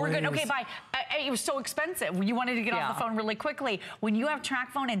you? Please. We're good. Okay, bye. It was so expensive. You wanted to get off the phone really quickly. When you have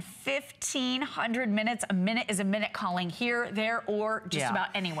TracFone in 1,500 minutes, a minute is a minute calling here, there, or just about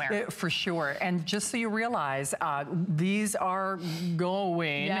anywhere. For sure. And just so you realize, these are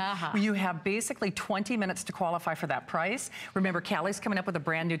going. You have basically 20 minutes to qualify for that price. Remember, Callie's coming up with a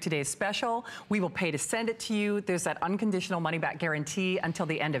brand new Today's Special. We will pay to send it to you. There's that unconditional money-back guarantee until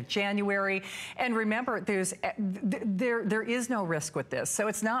the end of January. And remember, there is no risk with this. So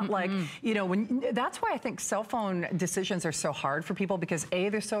it's not like, you know, that's why I think cell phone decisions are so hard for people, because A,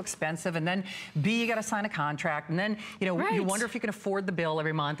 they're so expensive, and then B, you got to sign a contract, and then, you know, you wonder if you can afford the bill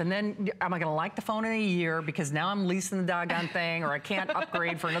every month, and then am I going to like the phone in a year because now I'm leasing the doggone thing, or I can't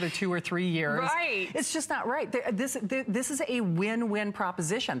upgrade for another 2 or 3 years. It's just not right. This is a win-win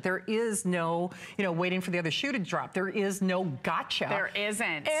proposition. There is no, you know, waiting for the other shoe to drop. There is no gotcha. There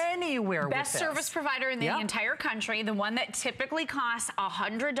isn't. Anywhere with Best service provider in the entire country, the one that typically costs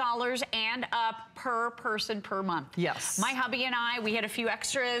 $100 and up per person per month. Yes. My hubby and I, we had a few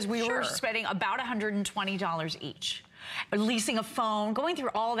extras. We were spending about $120 each. Leasing a phone, going through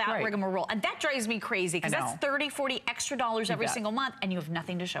all that rigmarole. And that drives me crazy, because that's $30, $40 extra every single month, and you have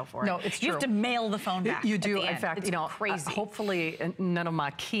nothing to show for it. No, it's true. You have to mail the phone back. You do. In fact, it's you know, crazy. Hopefully none of my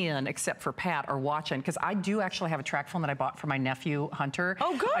kin, except for Pat, are watching, because I do actually have a TracFone that I bought for my nephew, Hunter.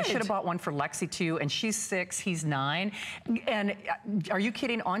 Oh, good. I should have bought one for Lexi, too, and she's 6, he's 9. And are you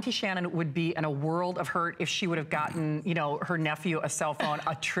kidding? Auntie Shannon would be in a world of hurt if she would have gotten, you know, her nephew a cell phone,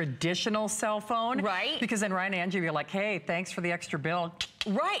 a traditional cell phone. Right. Because then Ryan and Angie, you're like, hey, thanks for the extra bill.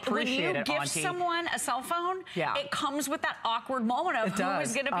 Right. When you give Auntie. someone a cell phone, it comes with that awkward moment of who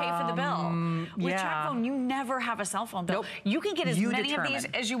is going to pay for the bill. With TracFone, you never have a cell phone bill. You can get as many of these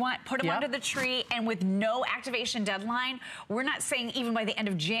as you want, put them under the tree, and with no activation deadline. We're not saying even by the end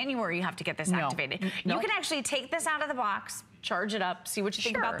of January you have to get this activated. You can actually take this out of the box, charge it up, see what you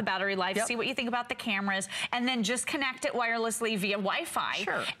think about the battery life, see what you think about the cameras, and then just connect it wirelessly via Wi-Fi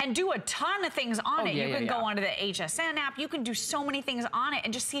and do a ton of things on it. You can go onto the HSN app. You can do so many things on it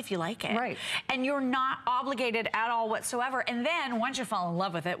and just see if you like it. Right. And you're not obligated at all whatsoever. And then once you fall in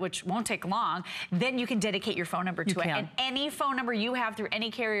love with it, which won't take long, then you can dedicate your phone number to it. And any phone number you have through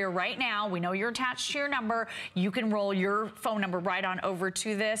any carrier right now, we know you're attached to your number, you can roll your phone number right on over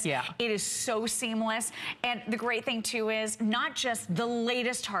to this. It is so seamless. And the great thing too is not just the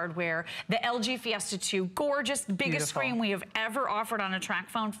latest hardware, the LG Fiesta 2, gorgeous, biggest screen we have ever offered on a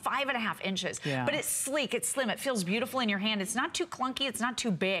TracFone, 5.5 inches. But it's sleek, it's slim, it feels beautiful in your hand. It's not too clunky, it's not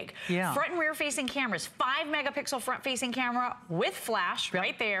too big. Front and rear facing cameras, 5-megapixel front facing camera with flash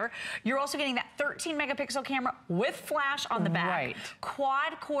right there. You're also getting that 13-megapixel camera with flash on the back.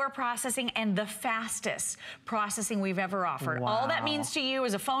 Quad core processing, and the fastest processing we've ever offered. All that means to you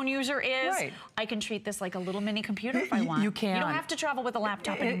as a phone user is, I can treat this like a little mini computer if I want. You can. You don't have to travel with a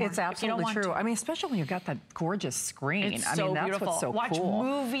laptop anymore. It's absolutely true. I mean, especially when you've got that gorgeous screen. It's so that's beautiful. What's so Watch cool.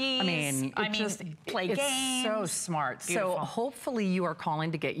 movies. I mean, play games. It's so smart. Beautiful. So hopefully you are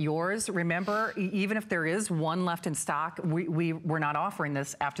calling to get yours. Remember, even if there is one left in stock, we're not offering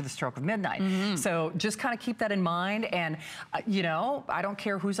this after the stroke of midnight. So just kind of keep that in mind. And you know, I don't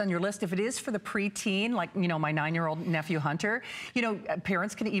care who's on your list. If it is for the preteen, like, you know, my 9-year-old nephew Hunter, you know,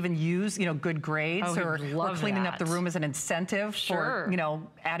 parents can even use, you know, good grades or cleaning up the room as an incentive for, you know,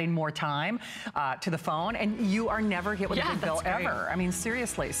 adding more time to the phone, and you are never hit with a big bill ever. I mean,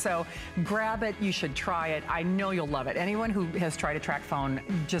 seriously. So grab it. You should try it. I know you'll love it. Anyone who has tried a TracFone,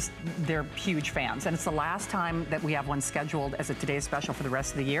 just, they're huge fans. And it's the last time that we have one scheduled as a Today's Special for the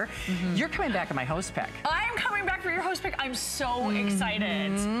rest of the year. You're coming back at my host pick. I'm coming back for your host pick. I'm so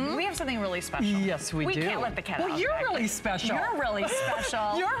excited. We have something really special. Yes, we do. We can't let the cat out. Well, you're really special. You're really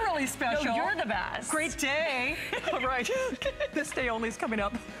special. You're really special. No, you're the best. Great day. All right. This day only is coming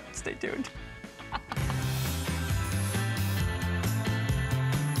up. Stay tuned.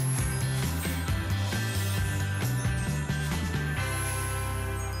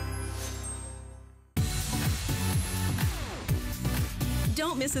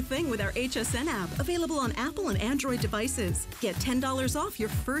 Don't miss a thing with our HSN app, available on Apple and Android devices. Get $10 off your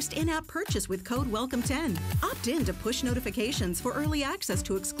first in-app purchase with code WELCOME10. Opt in to push notifications for early access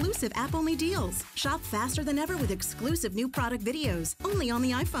to exclusive app-only deals. Shop faster than ever with exclusive new product videos, only on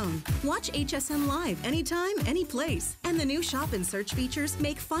the iPhone. Watch HSN Live anytime, any place. And the new shop and search features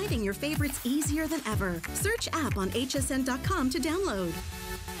make finding your favorites easier than ever. Search app on hsn.com to download.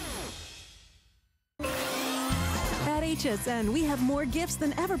 At HSN, we have more gifts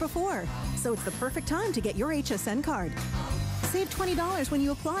than ever before, so it's the perfect time to get your HSN card. Save $20 when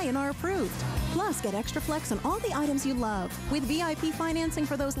you apply and are approved. Plus, get extra flex on all the items you love with VIP financing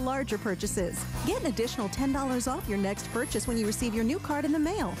for those larger purchases. Get an additional $10 off your next purchase when you receive your new card in the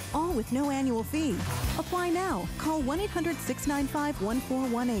mail, all with no annual fee. Apply now. Call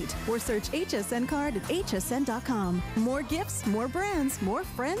 1-800-695-1418 or search HSN card at hsn.com. More gifts, more brands, more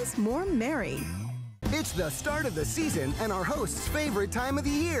friends, more merry. It's the start of the season and our host's favorite time of the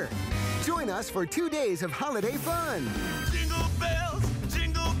year. Join us for 2 days of holiday fun. Jingle bells,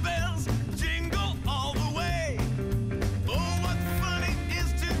 jingle all the way. Oh, what fun it is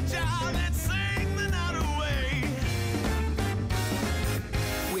to jive and sing the night away.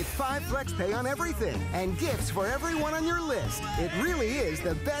 With 5 flex pay on everything and gifts for everyone on your list, it really is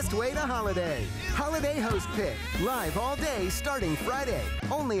the best way to holiday. Holiday Host Pick, live all day starting Friday,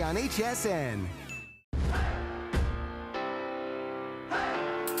 only on HSN.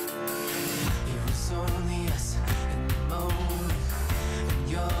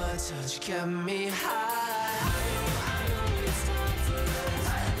 Touch kept me high. It's time for us.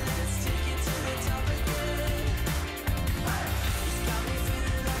 Let's take it to the top again. It's got me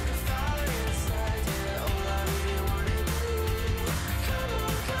feeling like a fire inside. Yeah, all I really wanna do. Come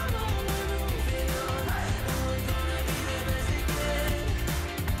on, we're moving on, and we're gonna be the best again.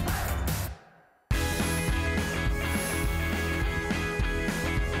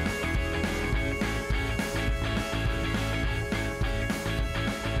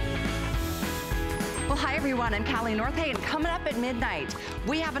 Well, hi everyone, I'm Callie Northey, and coming up at midnight,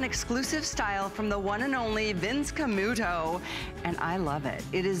 we have an exclusive style from the one and only Vince Camuto, and I love it.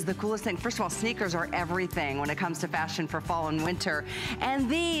 It is the coolest thing. First of all, sneakers are everything when it comes to fashion for fall and winter. And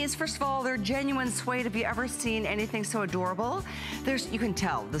these, first of all, they're genuine suede. Have you ever seen anything so adorable? You can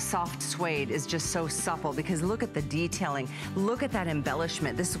tell the soft suede is just so supple because look at the detailing. Look at that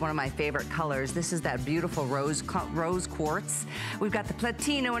embellishment. This is one of my favorite colors. This is that beautiful rose quartz. We've got the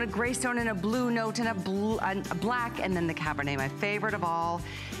platino and a gray stone and a blue note and a black, and then the Cabernet, my favorite of all.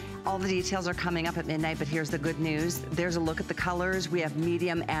 All the details are coming up at midnight, but here's the good news. There's a look at the colors. We have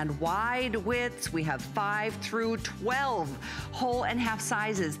medium and wide widths. We have 5 through 12 whole and half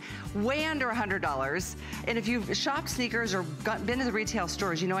sizes, way under $100. And if you've shopped sneakers or been to the retail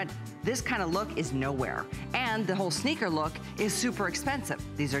stores, you know what? This kind of look is nowhere. And the whole sneaker look is super expensive.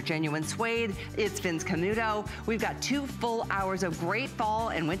 These are genuine suede. It's Vince Camuto. We've got 2 full hours of great fall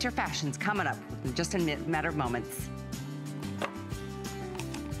and winter fashions coming up in just a matter of moments.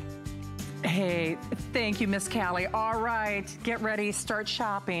 Hey, thank you, Miss Callie. All right, get ready, start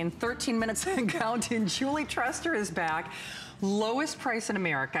shopping. 13 minutes and counting. Julie Trester is back. Lowest price in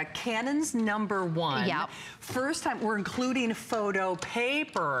America, Canon's #1. Yep. First time we're including photo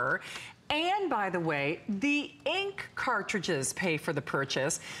paper. And by the way, the ink cartridges pay for the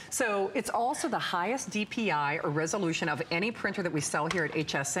purchase. So it's also the highest DPI or resolution of any printer that we sell here at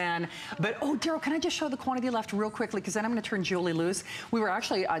HSN. But, oh, Daryl, can I just show the quantity left real quickly? Because then I'm going to turn Julie loose. We were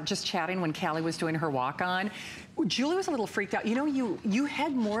actually just chatting when Callie was doing her walk-on. Julie was a little freaked out. You know, you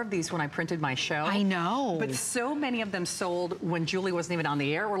had more of these when I printed my show. I know. But so many of them sold when Julie wasn't even on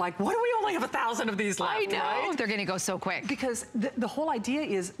the air. We're like, what do we only have 1,000 of these left? I know. Right? They're going to go so quick. Because the whole idea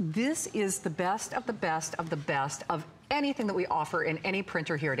is this is the best of the best of the best of anything that we offer in any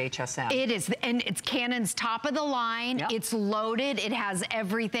printer here at HSN. It is, and it's Canon's top of the line. Yep. It's loaded, it has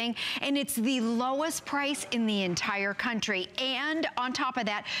everything, and it's the lowest price in the entire country. And on top of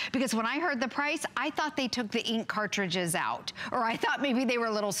that, because when I heard the price, I thought they took the ink cartridges out, or I thought maybe they were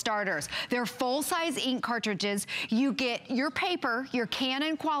little starters. They're full-size ink cartridges. You get your paper, your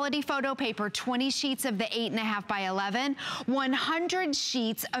Canon quality photo paper, 20 sheets of the 8.5 by 11, 100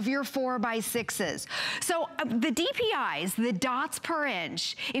 sheets of your 4 by 6s. So the DPI, the dots per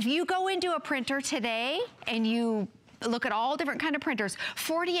inch. If you go into a printer today and you look at all different kind of printers,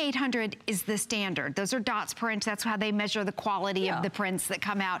 4,800 is the standard. Those are dots per inch. That's how they measure the quality of the prints that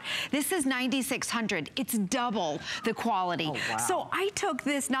come out. This is 9,600. It's double the quality. Oh, wow. So I took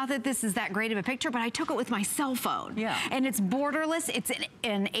this, not that this is that great of a picture, but I took it with my cell phone. Yeah. And it's borderless. It's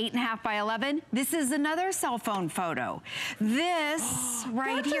an 8.5 by 11. This is another cell phone photo. This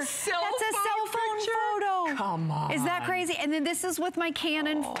right here. That's a cell phone photo. Come on. Is that crazy? And then this is with my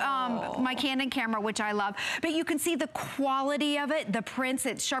Canon, my Canon camera, which I love. But you can see the quality of it, the prints,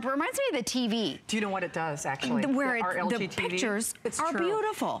 it's sharp. It reminds me of the TV. Do you know what it does, actually? Where Our LG the TV, pictures are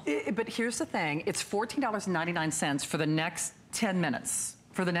beautiful. But here's the thing. It's $14.99 for the next 10 minutes.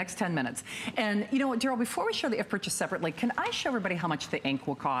 For the next 10 minutes. And you know what, Daryl, before we show the if purchase separately, can I show everybody how much the ink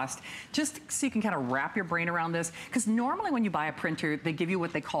will cost? Just so you can kind of wrap your brain around this. Because normally when you buy a printer, they give you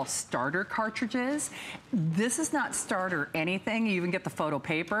what they call starter cartridges. This is not starter anything. You even get the photo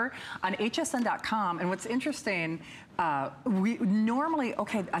paper on hsn.com. And what's interesting, we normally,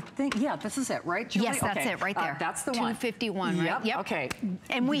 okay, I think, yeah, this is it, right, Julie? Yes, that's it right there. That's the one. $251, right? Yep. Okay.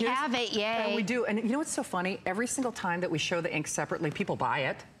 And we have it, yay. And we do. And you know what's so funny? Every single time that we show the ink separately, people buy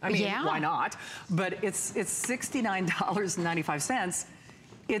it. I mean, why not? But it's $69.95.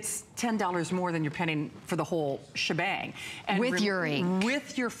 It's $10 more than you're paying for the whole shebang. And with your ink.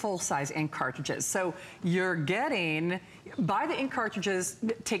 With your full-size ink cartridges. So you're getting, buy the ink cartridges,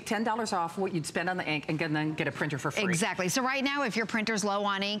 take $10 off what you'd spend on the ink, and then get a printer for free. Exactly. So right now, if your printer's low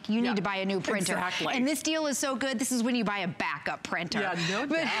on ink, you need to buy a new printer. Exactly. And this deal is so good, this is when you buy a backup printer. Yeah, no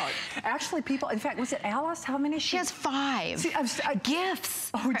doubt. Actually, people, in fact, was it Alice? How many? She has 5. See,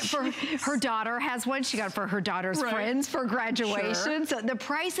 gifts. Oh, for her daughter has one. She got it for her daughter's friends for graduation. Sure. So the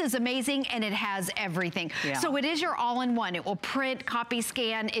price is amazing, and it has everything. Yeah. So it is your all-in-one. It will print, copy,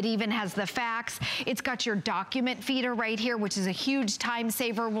 scan. It even has the fax. It's got your document feeder right here, which is a huge time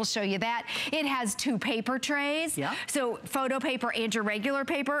saver. We'll show you that. It has 2 paper trays. Yeah. So photo paper and your regular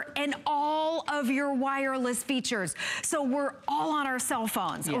paper, and all of your wireless features. So we're all on our cell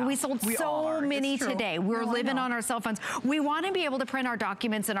phones. Yeah. We sold so many today. We're living on our cell phones. We want to be able to print our documents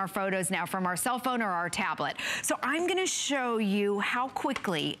and our photos now from our cell phone or our tablet. So I'm going to show you how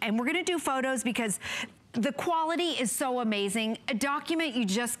quickly, and we're going to do photos because the quality is so amazing. A document, you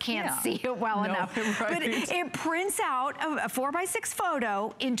just can't see it well enough. Right. But it prints out a 4x6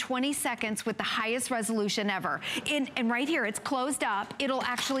 photo in 20 seconds with the highest resolution ever. And right here, it's closed up. It'll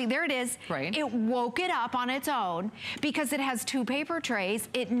actually, there it is. Right. It woke it up on its own because it has 2 paper trays.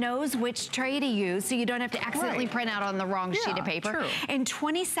 It knows which tray to use, so you don't have to accidentally print out on the wrong sheet of paper. True. In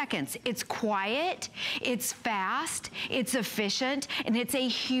 20 seconds, it's quiet, it's fast, it's efficient, and it's a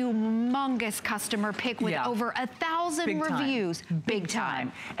humongous customer pick with over 1,000 reviews. Big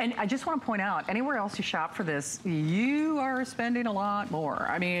time. And I just want to point out, anywhere else you shop for this, you are spending a lot more.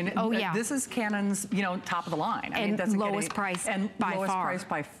 I mean, this is Canon's, you know, top of the line. I mean, lowest price by lowest far. price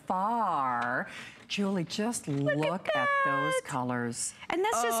by far. Julie, just look at those colors. And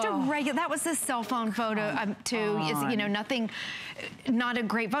that's just a regular, that was a cell phone photo too. You know, nothing, not a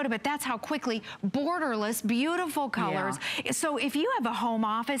great photo, but that's how quickly, borderless, beautiful colors. Yeah. So if you have a home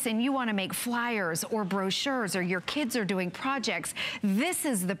office and you want to make flyers or brochures or your kids are doing projects, this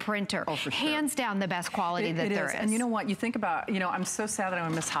is the printer. Oh, for sure. Hands down the best quality that there is. And you know what, you think about, you know, I'm so sad that I'm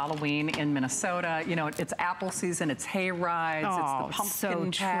gonna miss Halloween in Minnesota. You know, it's apple season, it's hay rides, it's the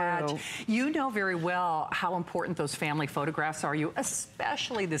pumpkin patch. You know very well how important those family photographs are,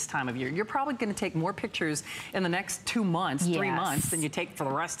 especially this time of year. You're probably going to take more pictures in the next 2 months, 3 months than you take for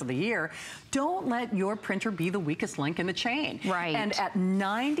the rest of the year. Don't let your printer be the weakest link in the chain. Right. And at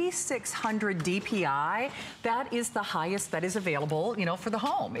 9,600 DPI, that is the highest that is available, you know, for the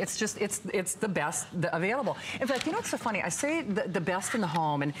home. It's just, it's the best available. In fact, you know what's so funny? I say the best in the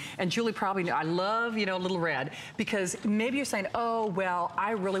home, and Julie probably knows, I love, you know, Little Red, because maybe you're saying, oh, well,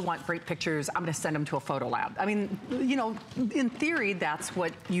 I really want great pictures. I'm going to send them to a photo lab. I mean, you know, in theory, that's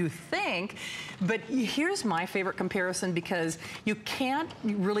what you think, but here's my favorite comparison, because you can't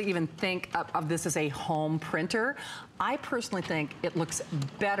really even think of this as a home printer. I personally think it looks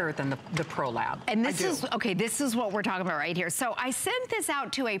better than the Pro Lab. And this is, okay, this is what we're talking about right here. So I sent this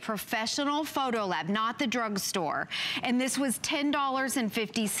out to a professional photo lab, not the drugstore. And this was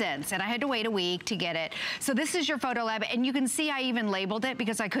 $10.50. And I had to wait a week to get it. So this is your photo lab. And you can see I even labeled it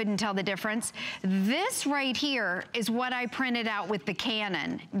because I couldn't tell the difference. This right here is what I printed out with the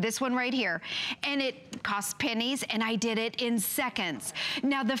Canon. This one right here. And it costs pennies, and I did it in seconds.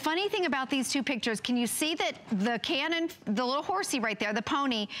 Now, the funny thing about these 2 pictures, can you see that the Canon, the little horsey right there, the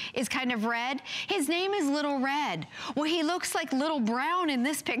pony, is kind of red? His name is Little Red. Well, he looks like Little Brown in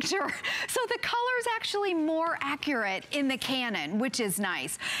this picture. So the color is actually more accurate in the Canon, which is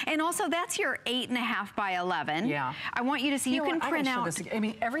nice. And also, that's your 8.5 by 11. Yeah. I want you to see, you can print out. I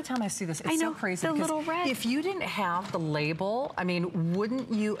mean, every time I see this, it's so crazy. The Little Red. If you didn't have the label, I mean,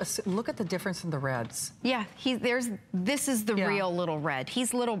 wouldn't you look at the difference in the reds? Yeah, this is the real Little Red.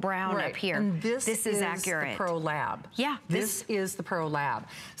 He's Little Brown up here. And this is accurate. The Pro Lab. Lab. Yeah. This is the Pro Lab.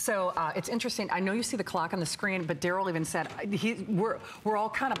 So it's interesting. I know you see the clock on the screen, but Daryl even said, we're all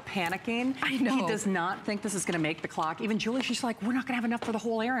kind of panicking. I know. He does not think this is going to make the clock. Even Julie, she's like, we're not going to have enough for the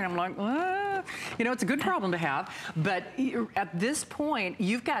whole area. And I'm like, you know, it's a good problem to have. But at this point,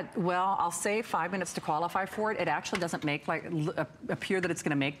 you've got, well, I'll say 5 minutes to qualify for it. It actually doesn't make appear that it's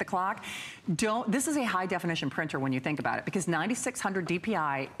going to make the clock. This is a high definition printer when you think about it, because 9600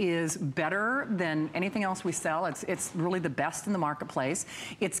 DPI is better than anything else we sell. It's really the best in the marketplace.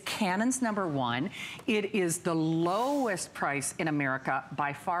 It's Canon's #1. It is the lowest price in America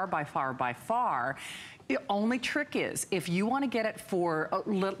by far, by far, by far. The only trick is, if you want to get it for a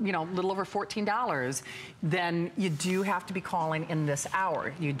little over $14, then you do have to be calling in this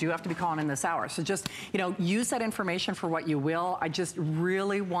hour. You do have to be calling in this hour. So just, use that information for what you will. I just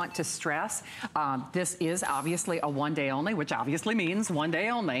really want to stress, this is obviously a one day only, which obviously means one day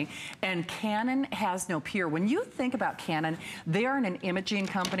only. And Canon has no peer. When you think about Canon, they are an imaging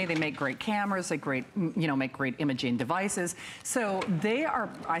company. They make great cameras. They make great imaging devices. So they are,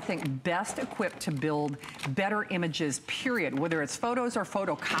 I think, best equipped to build better images, period, whether it's photos or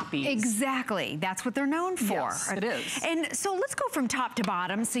photocopies. Exactly. That's what they're known for. Yes, it is. And so let's go from top to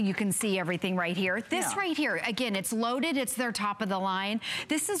bottom so you can see everything right here. This right here, again, it's loaded. It's their top of the line.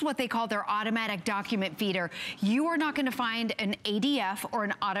 This is what they call their automatic document feeder. You are not going to find an ADF or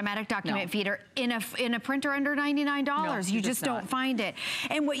an automatic document feeder in a printer under $99. No, you just don't find it.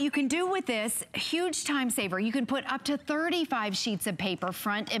 And what you can do with this, huge time saver, you can put up to 35 sheets of paper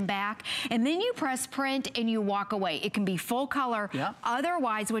front and back, and then you press print and you walk away. It can be full color. Yep.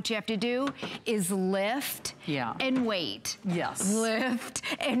 Otherwise, what you have to do is lift and wait. Yes. Lift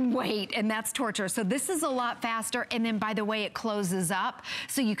and wait, and that's torture. So this is a lot faster, and then by the way, it closes up,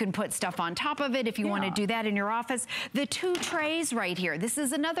 so you can put stuff on top of it if you want to do that in your office. The 2 trays right here, this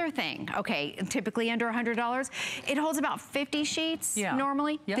is another thing. Okay, typically under $100. It holds about 50 sheets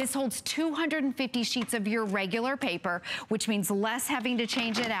normally. Yep. This holds 250 sheets of your regular paper, which means less having to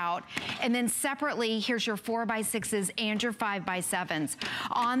change it out. And then separately, here's your 4x6s and your 5x7s.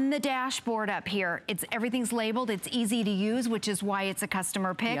 On the dashboard up here, everything's labeled. It's easy to use, which is why it's a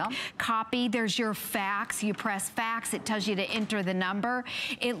customer pick. Yep. Copy, there's your fax. You press fax, it tells you to enter the number.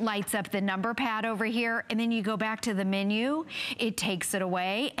 It lights up the number pad over here, and then you go back to the menu. It takes it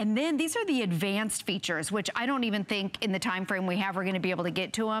away. And then these are the advanced features, which I don't even think in the time frame we have we're going to be able to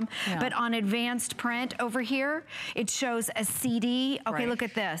get to them. Yeah. But on advanced print over here, it shows a CD. Okay, look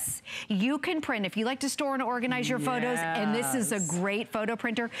at this. You can print, if you like to store and organize your photos, and this is a great photo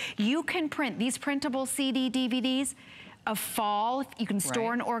printer, you can print these printable CD DVDs of fall. You can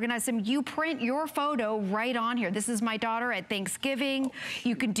store and organize them. You print your photo right on here. This is my daughter at Thanksgiving.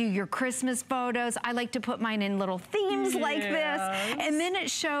 You can do your Christmas photos. I like to put mine in little themes like this. And then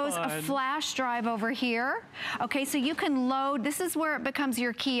it shows a flash drive over here. Okay, so you can load, this is where it becomes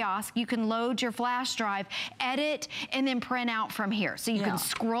your kiosk. You can load your flash drive, edit, and then print out from here. So you can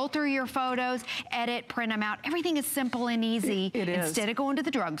scroll through your photos, edit, print them out. Everything is simple and easy. It is. Instead of going to the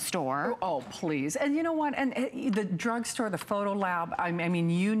drugstore. Oh, please. And you know what? And the drugstore, the photo lab, I mean,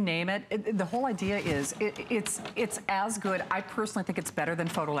 you name it. The whole idea is it's as good. I personally think it's better than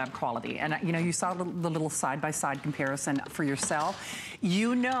photo lab quality. And you saw the little side-by-side comparison for yourself.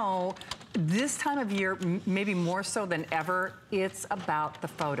 This time of year, maybe more so than ever, it's about the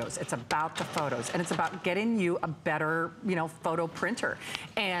photos. It's about the photos. And it's about getting you a better, photo printer.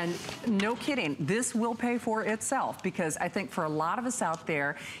 And no kidding, this will pay for itself, because I think for a lot of us out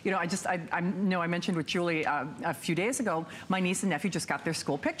there, I know I mentioned with Julie a few days ago, my niece and nephew just got their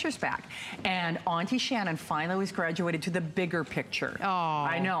school pictures back. And Auntie Shannon finally was graduated to the bigger picture. Oh.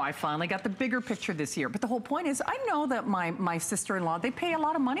 I know, I finally got the bigger picture this year. But the whole point is, I know that my sister-in-law, they pay a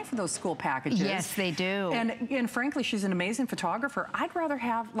lot of money for those school packages. Yes, they do. And frankly, she's an amazing photographer. I'd rather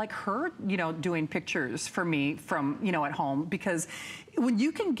have like her, doing pictures for me from, at home, because when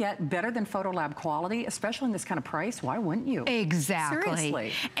you can get better than photo lab quality, especially in this kind of price, why wouldn't you? Exactly.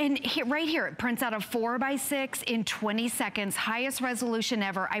 Seriously. And right here, it prints out a 4x6 in 20 seconds, highest resolution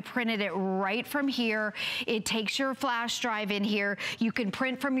ever. I printed it right from here. It takes your flash drive in here. You can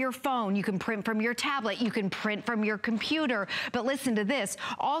print from your phone. You can print from your tablet. You can print from your computer. But listen to this.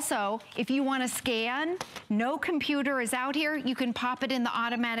 Also, if you want to scan, no computer is out here. You can pop it in the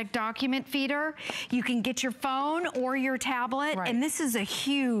automatic document feeder. You can get your phone or your tablet. And this is a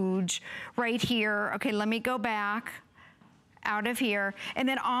huge right here. Okay, let me go back out of here. And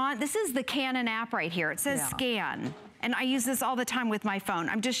then this is the Canon app right here. It says scan. and I use this all the time with my phone.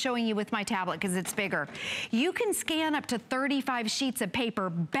 I'm just showing you with my tablet because it's bigger. You can scan up to 35 sheets of paper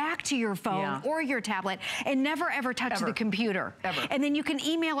back to your phone or your tablet and never ever touch the computer. And then you can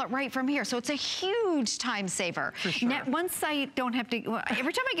email it right from here. So it's a huge time saver. For sure. Once I don't have to, well,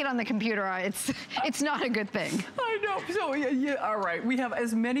 every time I get on the computer, it's not a good thing. I know. So, all right. We have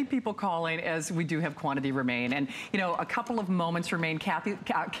as many people calling as we do have quantity remain. And, you know, a couple of moments remain.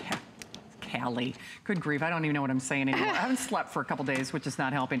 Callie. Good grief, I don't even know what I'm saying anymore. I haven't slept for a couple days, which is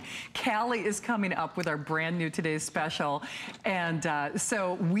not helping. Callie is coming up with our brand new Today's Special. And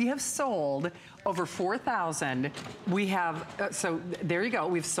so we have sold over 4,000. We have, so there you go.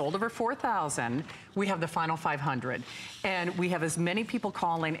 We've sold over 4,000. We have the final 500. And we have as many people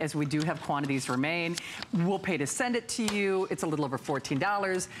calling as we do have quantities remain. We'll pay to send it to you. It's a little over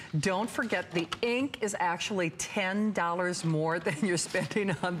 $14. Don't forget the ink is actually $10 more than you're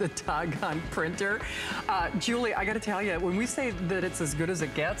spending on the doggone printer. Julie, I gotta tell you, when we say that it's as good as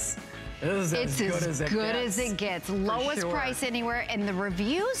it gets, it's as good as it gets. Lowest price anywhere, and the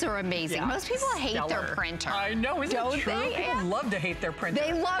reviews are amazing. Yeah, Most people hate their printer. I know, isn't it true? They? People love to hate their printer.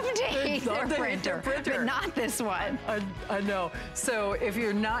 They love to hate their printer, but not this one. I know. So if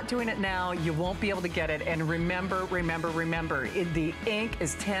you're not doing it now, you won't be able to get it. And remember, the ink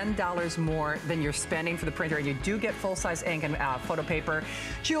is $10 more than you're spending for the printer, and you do get full-size ink and photo paper.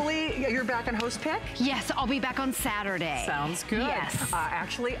 Julie, you're back on Host Pick? Yes, I'll be back on Saturday. Sounds good. Yes.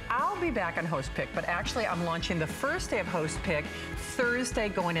 Actually, I'll be back on Host Pick, but actually I'm launching the first day of Host Pick Thursday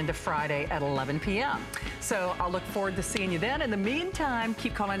going into Friday at 11 p.m. So I'll look forward to seeing you then. In the meantime,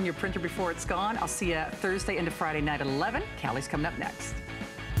 keep calling your printer before it's gone. I'll see you Thursday into Friday night at 11. Callie's coming up next.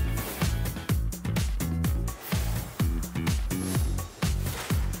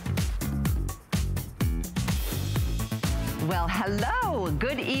 Well, hello,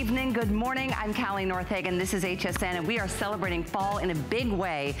 good evening, good morning. I'm Callie Northagen. This is HSN, and we are celebrating fall in a big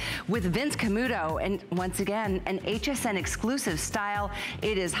way with Vince Camuto. And once again, an HSN exclusive style.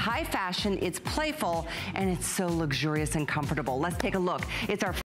 It is high fashion, it's playful, and it's so luxurious and comfortable. Let's take a look. It's our